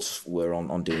your thoughts were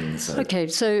on doing so. Okay,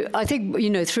 so I think,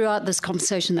 throughout this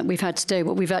conversation that we've had today,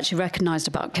 what we've actually recognised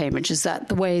about Cambridge is that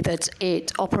the way that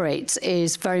it operates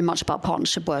is very much about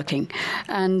partnership working,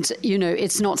 and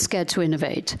it's not scared to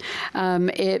innovate.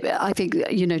 I think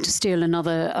to steal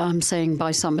another saying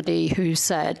by somebody who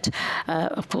said,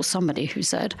 that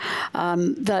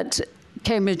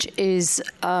Cambridge is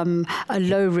a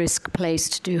low-risk place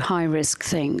to do high-risk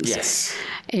things. Yes.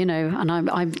 And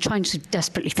I'm trying to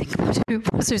desperately think about who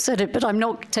it was who said it, but I'm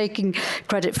not taking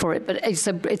credit for it. But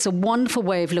it's a wonderful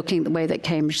way of looking at the way that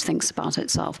Cambridge thinks about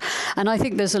itself. And I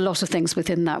think there's a lot of things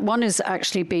within that. One is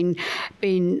actually being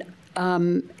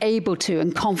able to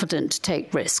and confident to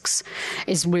take risks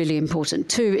is really important.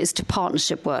 Two is to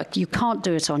partnership work. You can't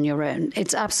do it on your own.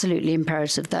 It's absolutely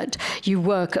imperative that you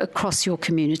work across your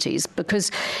communities, because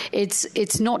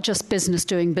it's not just business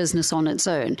doing business on its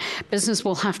own. Business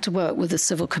will have to work with the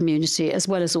civil community as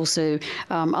well as also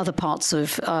other parts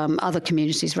of other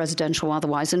communities, residential or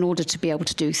otherwise, in order to be able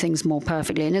to do things more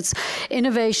perfectly. And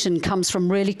innovation comes from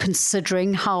really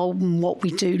considering how what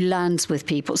we do lands with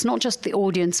people. It's not just the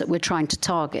audience that we're trying to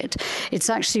target. It's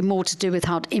actually more to do with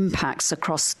how it impacts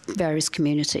across various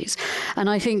communities. And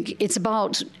I think it's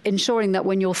about ensuring that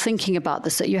when you're thinking about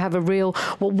this, that you have a real,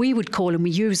 what we would call, and we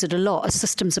use it a lot, a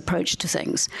systems approach to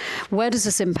things. Where does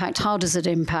this impact? How does it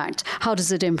impact? How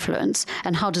does it influence?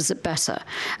 And how does it better?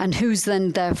 And who's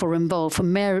then therefore involved for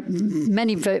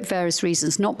many various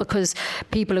reasons, not because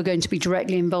people are going to be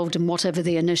directly involved in whatever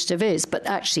the initiative is, but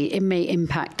actually it may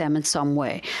impact them in some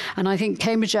way. And I think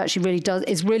Cambridge actually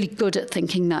is really good at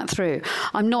thinking that through.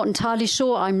 I'm not entirely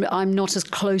sure. I'm not as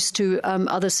close to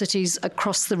other cities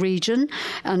across the region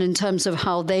and in terms of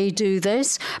how they do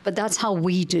this, but that's how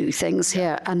we do things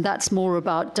here. And that's more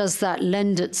about, does that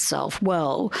lend itself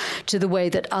well to the way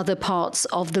that other parts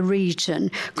of the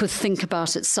region could think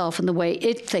about itself and the way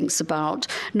it thinks about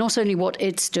not only what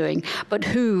it's doing, but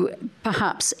who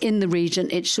perhaps in the region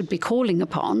it should be calling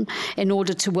upon in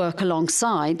order to work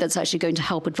alongside that's actually going to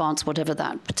help advance whatever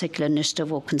that particular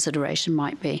initiative or consideration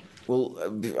might be. Well,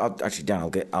 actually,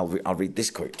 Dan, I'll read this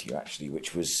quote to you, actually,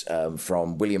 which was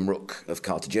from William Rook of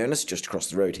Carter Jonas, just across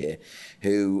the road here,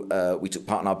 who we took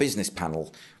part in our business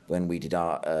panel when we did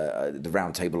our the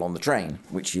round table on the train,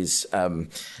 which is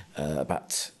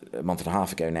about a month and a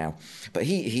half ago now. But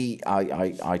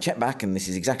I checked back, and this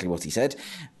is exactly what he said.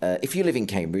 If you live in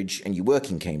Cambridge and you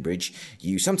work in Cambridge,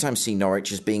 you sometimes see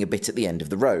Norwich as being a bit at the end of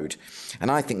the road.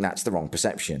 And I think that's the wrong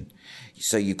perception.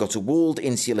 So you've got a walled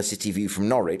insular city view from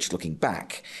Norwich looking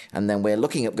back, and then we're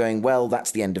looking up going, well,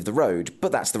 that's the end of the road,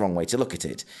 but that's the wrong way to look at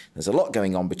it. There's a lot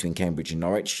going on between Cambridge and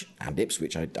Norwich, and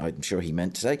Ipswich, I'm sure he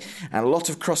meant to say, and a lot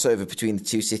of crossover between the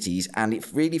two cities, and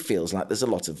it really feels like there's a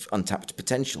lot of untapped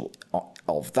potential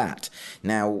of that.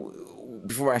 Now,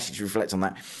 before I actually reflect on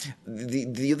that,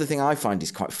 the other thing I find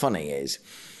is quite funny is,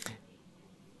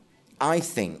 I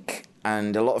think,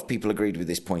 and a lot of people agreed with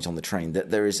this point on the train,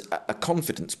 that there is a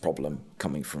confidence problem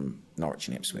coming from Norwich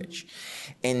and Ipswich,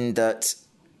 in that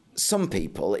some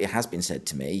people, it has been said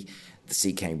to me,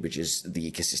 see Cambridge as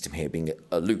the ecosystem here being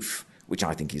aloof, which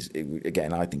I think is,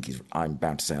 again, I'm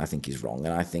bound to say, I think is wrong.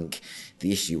 And I think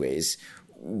the issue is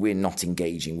we're not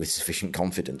engaging with sufficient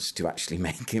confidence to actually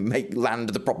make land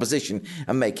the proposition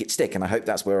and make it stick. And I hope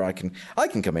that's where I can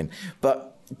come in. But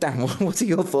Dan, what are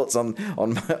your thoughts on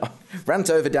rant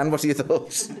over, Dan? What are your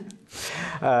thoughts?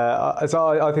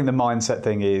 So I think the mindset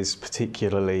thing is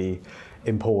particularly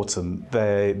important.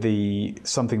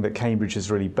 Something that Cambridge has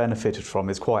really benefited from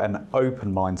is quite an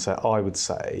open mindset, I would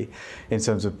say, in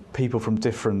terms of people from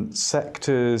different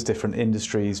sectors, different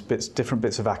industries, different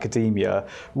bits of academia,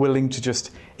 willing to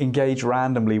just engage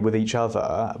randomly with each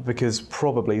other because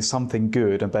probably something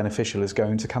good and beneficial is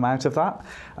going to come out of that.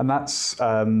 And that's,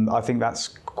 I think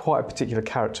that's quite a particular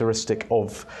characteristic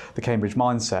of the Cambridge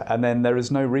mindset. And then there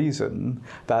is no reason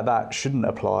that shouldn't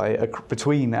apply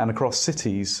between and across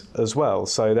cities as well.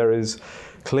 So there is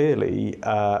clearly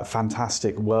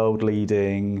fantastic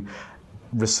world-leading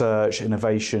research,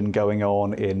 innovation going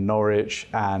on in Norwich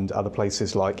and other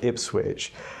places like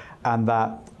Ipswich, and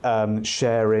that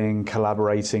sharing,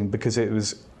 collaborating, because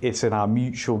it's in our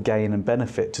mutual gain and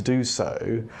benefit to do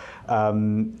so.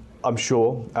 I'm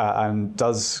sure, and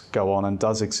does go on and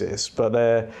does exist, but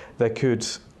there could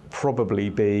probably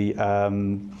be there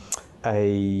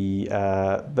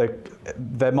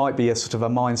might be a sort of a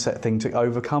mindset thing to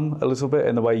overcome a little bit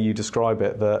in the way you describe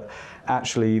it, that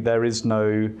actually there is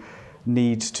no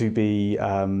need to be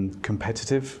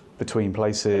competitive between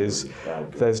places.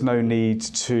 There's no need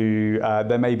to,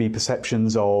 there may be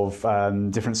perceptions of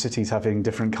different cities having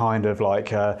different kind of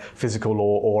like physical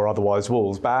or otherwise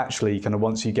walls, but actually kind of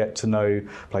once you get to know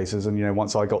places, and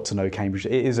once I got to know Cambridge,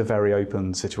 it is a very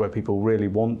open city where people really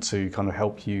want to kind of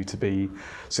help you to be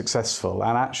successful.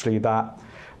 And actually that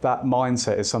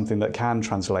mindset is something that can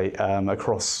translate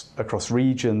across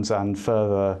regions and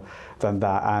further than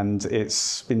that, and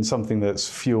it's been something that's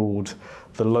fueled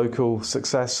the local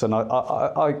success. And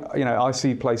I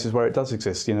see places where it does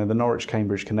exist. The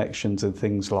Norwich-Cambridge connections and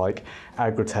things like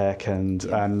agritech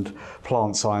and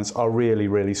plant science are really,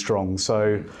 really strong.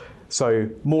 So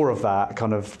more of that,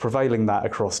 kind of prevailing that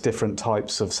across different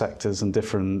types of sectors and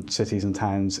different cities and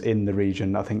towns in the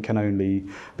region, I think can only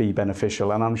be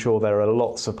beneficial. And I'm sure there are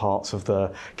lots of parts of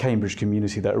the Cambridge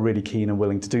community that are really keen and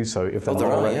willing to do so if they're not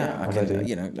already.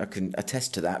 I can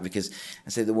attest to that, because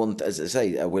as I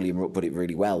say, William Rook put it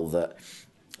really well, that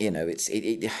and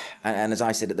as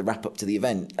I said at the wrap up to the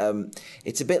event,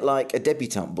 it's a bit like a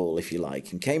debutante ball, if you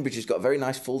like. And Cambridge has got a very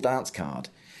nice full dance card.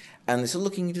 And they're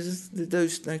looking,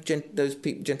 those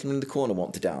gentlemen in the corner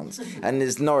want to dance. And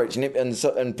there's Norwich and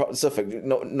Suffolk,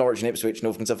 Norwich and Ipswich,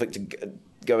 Norfolk and Suffolk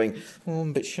going,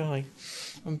 I'm a bit shy.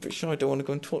 I don't want to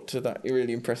go and talk to that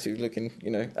really impressive looking,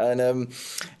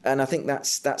 And I think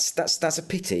that's a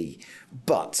pity.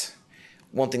 But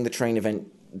one thing the train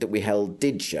event that we held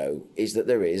did show is that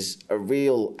there is a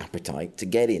real appetite to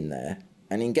get in there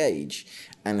and engage.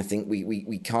 And I think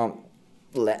we can't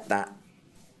let that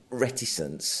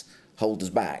reticence hold us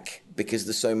back, because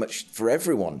there's so much for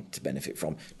everyone to benefit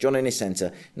from. John Innes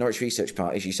Centre, Norwich Research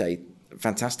Park, as you say,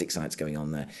 fantastic science going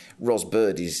on there. Ros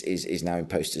Bird is now in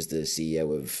post as the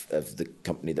CEO of the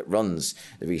company that runs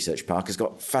the research park. Has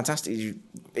got fantastic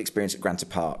experience at Granta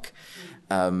Park,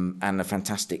 and a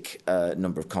fantastic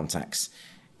number of contacts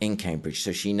in Cambridge.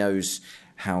 So she knows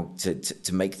how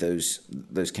to make those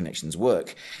connections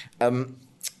work.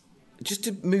 Just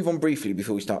to move on briefly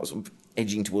before we start sort of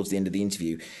edging towards the end of the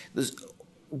interview,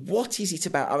 what is it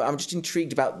about? I'm just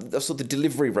intrigued about the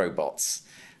delivery robots,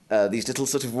 these little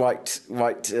sort of white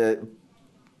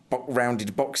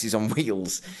rounded boxes on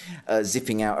wheels,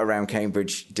 zipping out around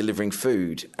Cambridge delivering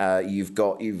food. You've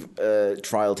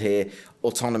trialled here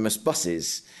autonomous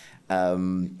buses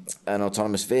and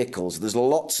autonomous vehicles. There's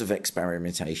lots of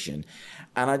experimentation.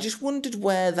 And I just wondered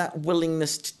where that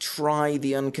willingness to try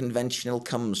the unconventional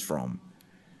comes from.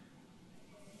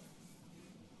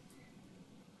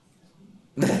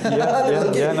 Well,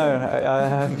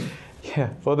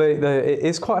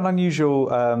 it's quite an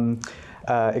unusual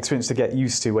experience to get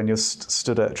used to when you're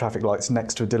stood at traffic lights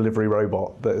next to a delivery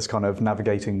robot that is kind of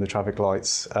navigating the traffic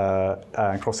lights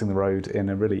and crossing the road in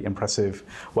a really impressive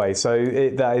way. So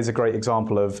that is a great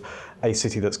example of a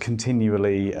city that's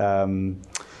continually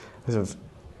sort of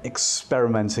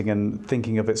experimenting and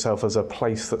thinking of itself as a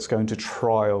place that's going to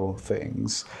trial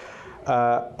things.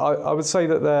 I would say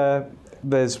that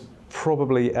there's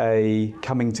probably a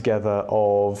coming together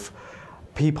of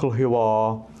people who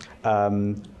are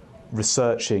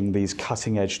researching these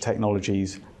cutting-edge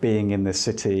technologies, being in this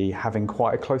city, having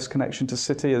quite a close connection to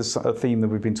city. As a theme that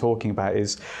we've been talking about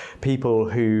is people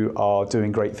who are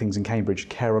doing great things in Cambridge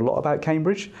care a lot about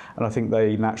Cambridge, and I think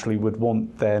they naturally would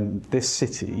want then this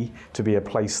city to be a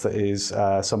place that is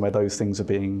somewhere those things are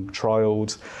being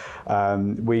trialled.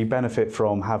 We benefit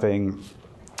from having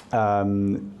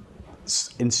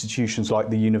institutions like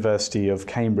the University of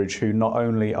Cambridge, who not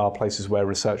only are places where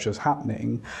research is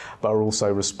happening, but are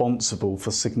also responsible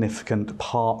for significant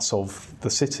parts of the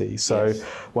city. So yes.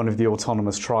 One of the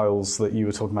autonomous trials that you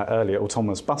were talking about earlier,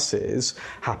 autonomous buses,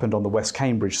 happened on the West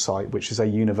Cambridge site, which is a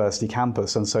university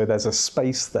campus. And so there's a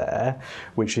space there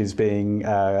which is being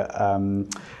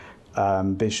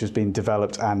which has been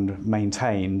developed and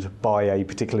maintained by a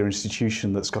particular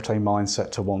institution that's got a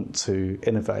mindset to want to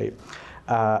innovate.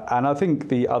 And I think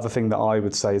the other thing that I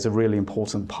would say is a really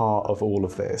important part of all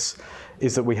of this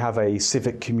is that we have a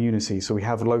civic community. So we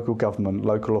have local government,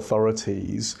 local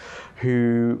authorities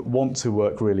who want to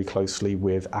work really closely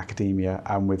with academia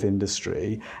and with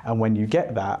industry. And when you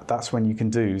get that, that's when you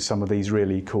can do some of these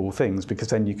really cool things, because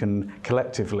then you can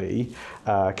collectively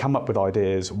come up with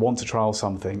ideas, want to trial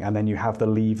something, and then you have the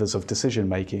levers of decision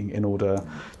making in order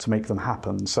to make them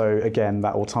happen. So again,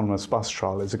 that autonomous bus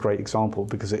trial is a great example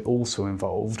because it also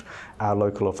involved our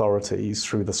local authorities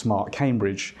through the Smart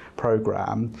Cambridge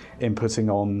programme in putting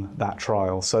on that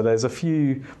trial. So there's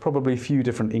probably a few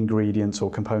different ingredients or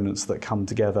components that come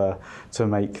together to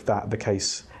make that the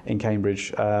case in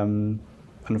Cambridge. And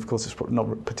of course, it's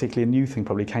not particularly a new thing.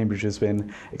 Probably Cambridge has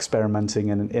been experimenting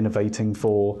and innovating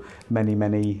for many,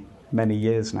 many, many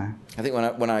years now. I think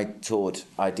when I toured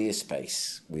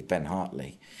Ideaspace with Ben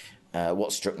Hartley,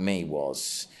 what struck me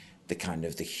was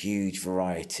the huge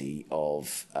variety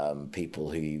of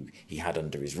people who he had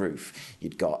under his roof.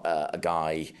 You'd got a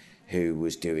guy who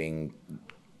was doing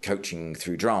coaching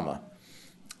through drama,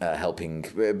 helping,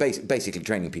 basically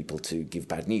training people to give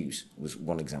bad news was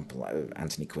one example.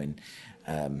 Anthony Quinn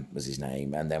was his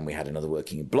name. And then we had another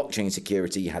working in blockchain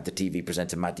security. You had the TV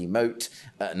presenter Maddie Moat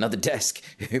at another desk,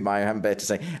 whom I'm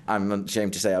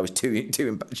ashamed to say I was too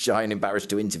shy and embarrassed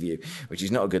to interview, which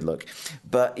is not a good look.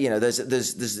 But,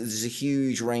 there's a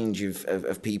huge range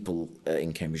of people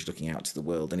in Cambridge looking out to the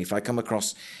world. And if I come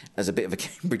across as a bit of a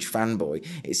Cambridge fanboy,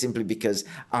 it's simply because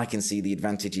I can see the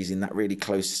advantages in that really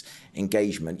close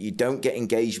engagement. You don't get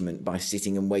engagement by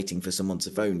sitting and waiting for someone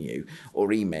to phone you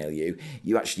or email you.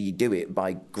 You actually do it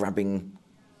by grabbing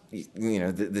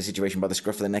the situation by the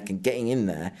scruff of the neck and getting in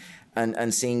there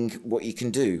and seeing what you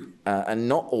can do, and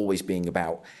not always being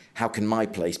about how can my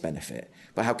place benefit,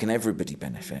 but how can everybody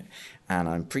benefit. And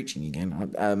I'm preaching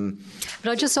again.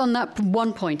 But just on that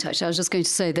one point, actually, I was just going to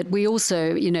say that we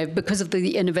also, because of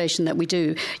the innovation that we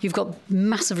do, you've got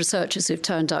massive researchers who've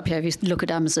turned up here. If you look at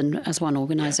Amazon as one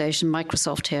organisation,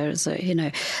 Microsoft here,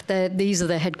 these are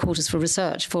their headquarters for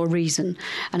research for a reason.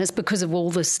 And it's because of all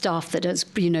the stuff that has,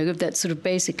 that sort of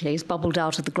basically is bubbled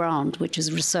out of the ground, which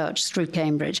is research through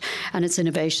Cambridge and its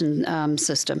innovation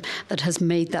system that has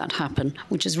made that happen,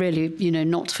 which is really,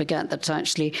 not to forget that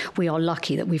actually we are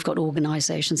lucky that we've got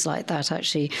organisations like that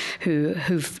actually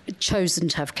who've chosen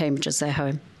to have Cambridge as their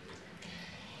home.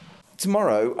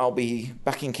 Tomorrow I'll be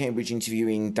back in Cambridge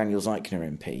interviewing Daniel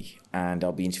Zeichner MP, and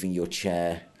I'll be interviewing your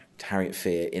chair, Harriet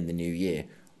Fear in the new year,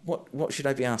 what should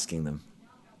I be asking them?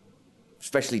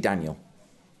 Especially Daniel.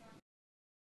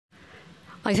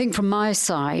 I think from my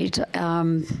side,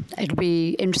 it'll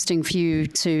be interesting for you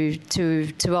to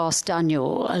ask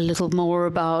Daniel a little more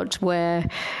about where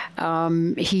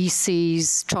he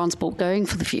sees transport going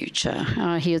for the future.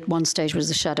 He at one stage was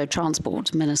a shadow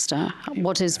transport minister.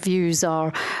 What his views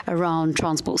are around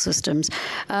transport systems.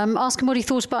 Ask him what he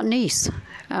thought about Nice.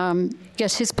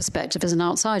 Get his perspective as an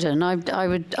outsider, and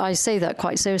I say that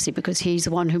quite seriously because he's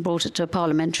the one who brought it to a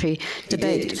parliamentary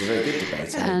debate. It was a very good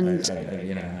debate, and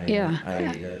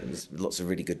lots of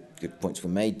really good points were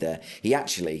made there. He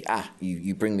actually,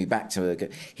 you bring me back to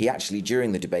he actually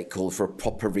during the debate called for a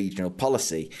proper regional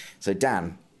policy. So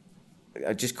Dan,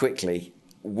 just quickly,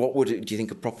 do you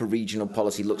think a proper regional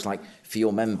policy looks like for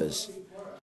your members?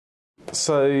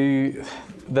 So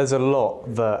there's a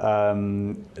lot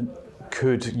that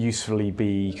could usefully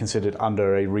be considered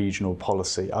under a regional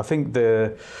policy. I think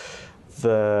the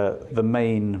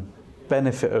main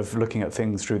benefit of looking at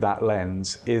things through that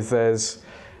lens is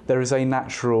there is a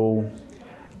natural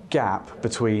gap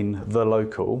between the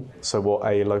local, so what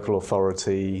a local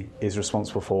authority is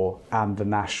responsible for, and the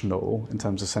national in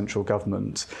terms of central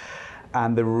government.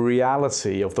 And the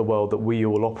reality of the world that we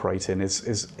all operate in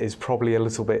is probably a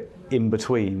little bit in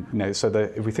between. So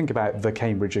that if we think about the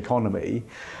Cambridge economy,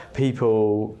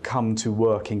 people come to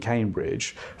work in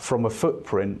Cambridge from a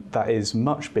footprint that is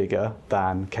much bigger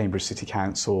than Cambridge City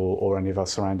Council or any of our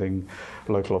surrounding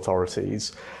local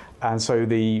authorities. And so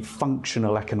the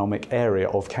functional economic area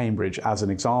of Cambridge, as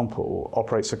an example,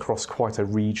 operates across quite a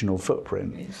regional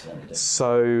footprint.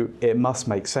 So it must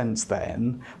make sense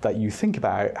then that you think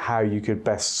about how you could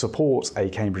best support a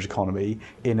Cambridge economy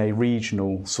in a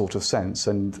regional sort of sense,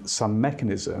 and some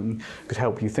mechanism could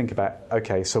help you think about,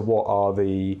 okay, so what are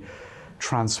the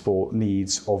transport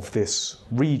needs of this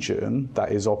region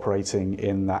that is operating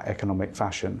in that economic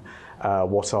fashion?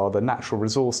 What are the natural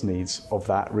resource needs of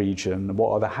that region?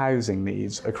 What are the housing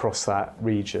needs across that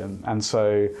region? And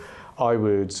so I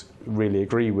would really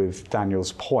agree with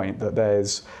Daniel's point that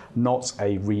there's not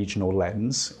a regional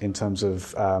lens in terms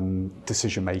of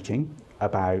decision making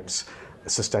about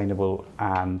sustainable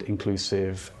and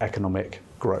inclusive economic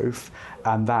growth,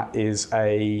 and that is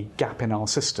a gap in our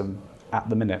system at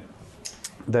the minute.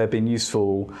 There have been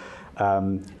useful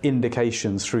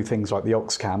indications through things like the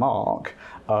Oxcam ARC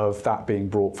of that being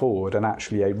brought forward, and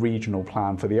actually a regional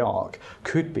plan for the ARC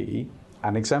could be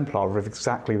an exemplar of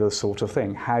exactly the sort of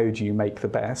thing. How do you make the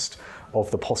best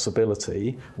of the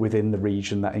possibility within the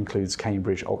region that includes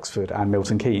Cambridge, Oxford and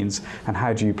Milton Keynes, and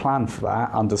how do you plan for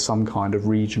that under some kind of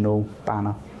regional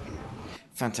banner?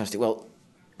 Fantastic. Well,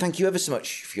 thank you ever so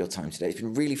much for your time today. It's been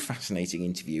a really fascinating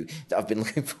interview that I've been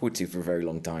looking forward to for a very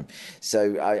long time.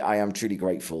 So I am truly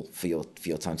grateful for your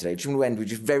time today. I just want to end with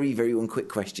just very, very one quick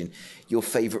question. Your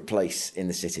favourite place in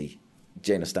the city?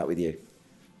 Jane, I'll start with you.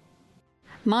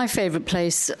 My favourite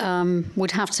place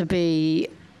would have to be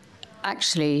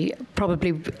actually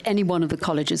probably any one of the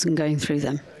colleges and going through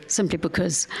them. Simply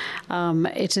because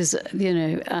it is,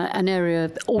 an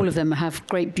area, all of them have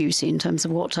great beauty in terms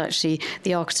of what actually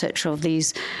the architecture of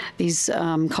these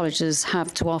colleges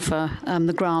have to offer,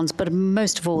 the grounds, but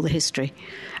most of all the history.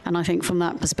 And I think from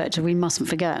that perspective, we mustn't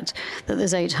forget that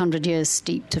there's 800 years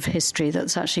steeped of history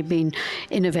that's actually been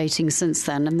innovating since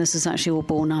then. And this is actually all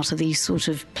born out of these sort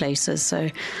of places. So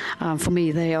for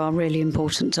me, they are really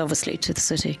important, obviously, to the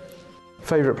city.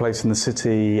 Favourite place in the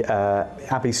city,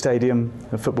 Abbey Stadium,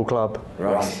 a football club.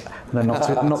 Right. And then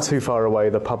not too far away,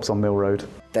 the pubs on Mill Road.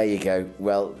 There you go.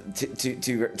 Well,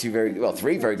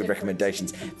 three very good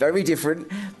recommendations. Very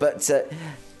different, but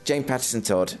Jane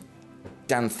Patterson-Todd,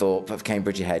 Dan Thorpe of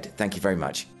Cambridge Ahead, thank you very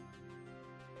much.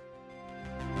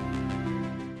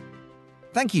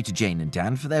 Thank you to Jane and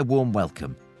Dan for their warm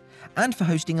welcome and for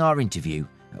hosting our interview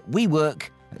at WeWork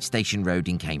at Station Road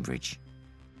in Cambridge.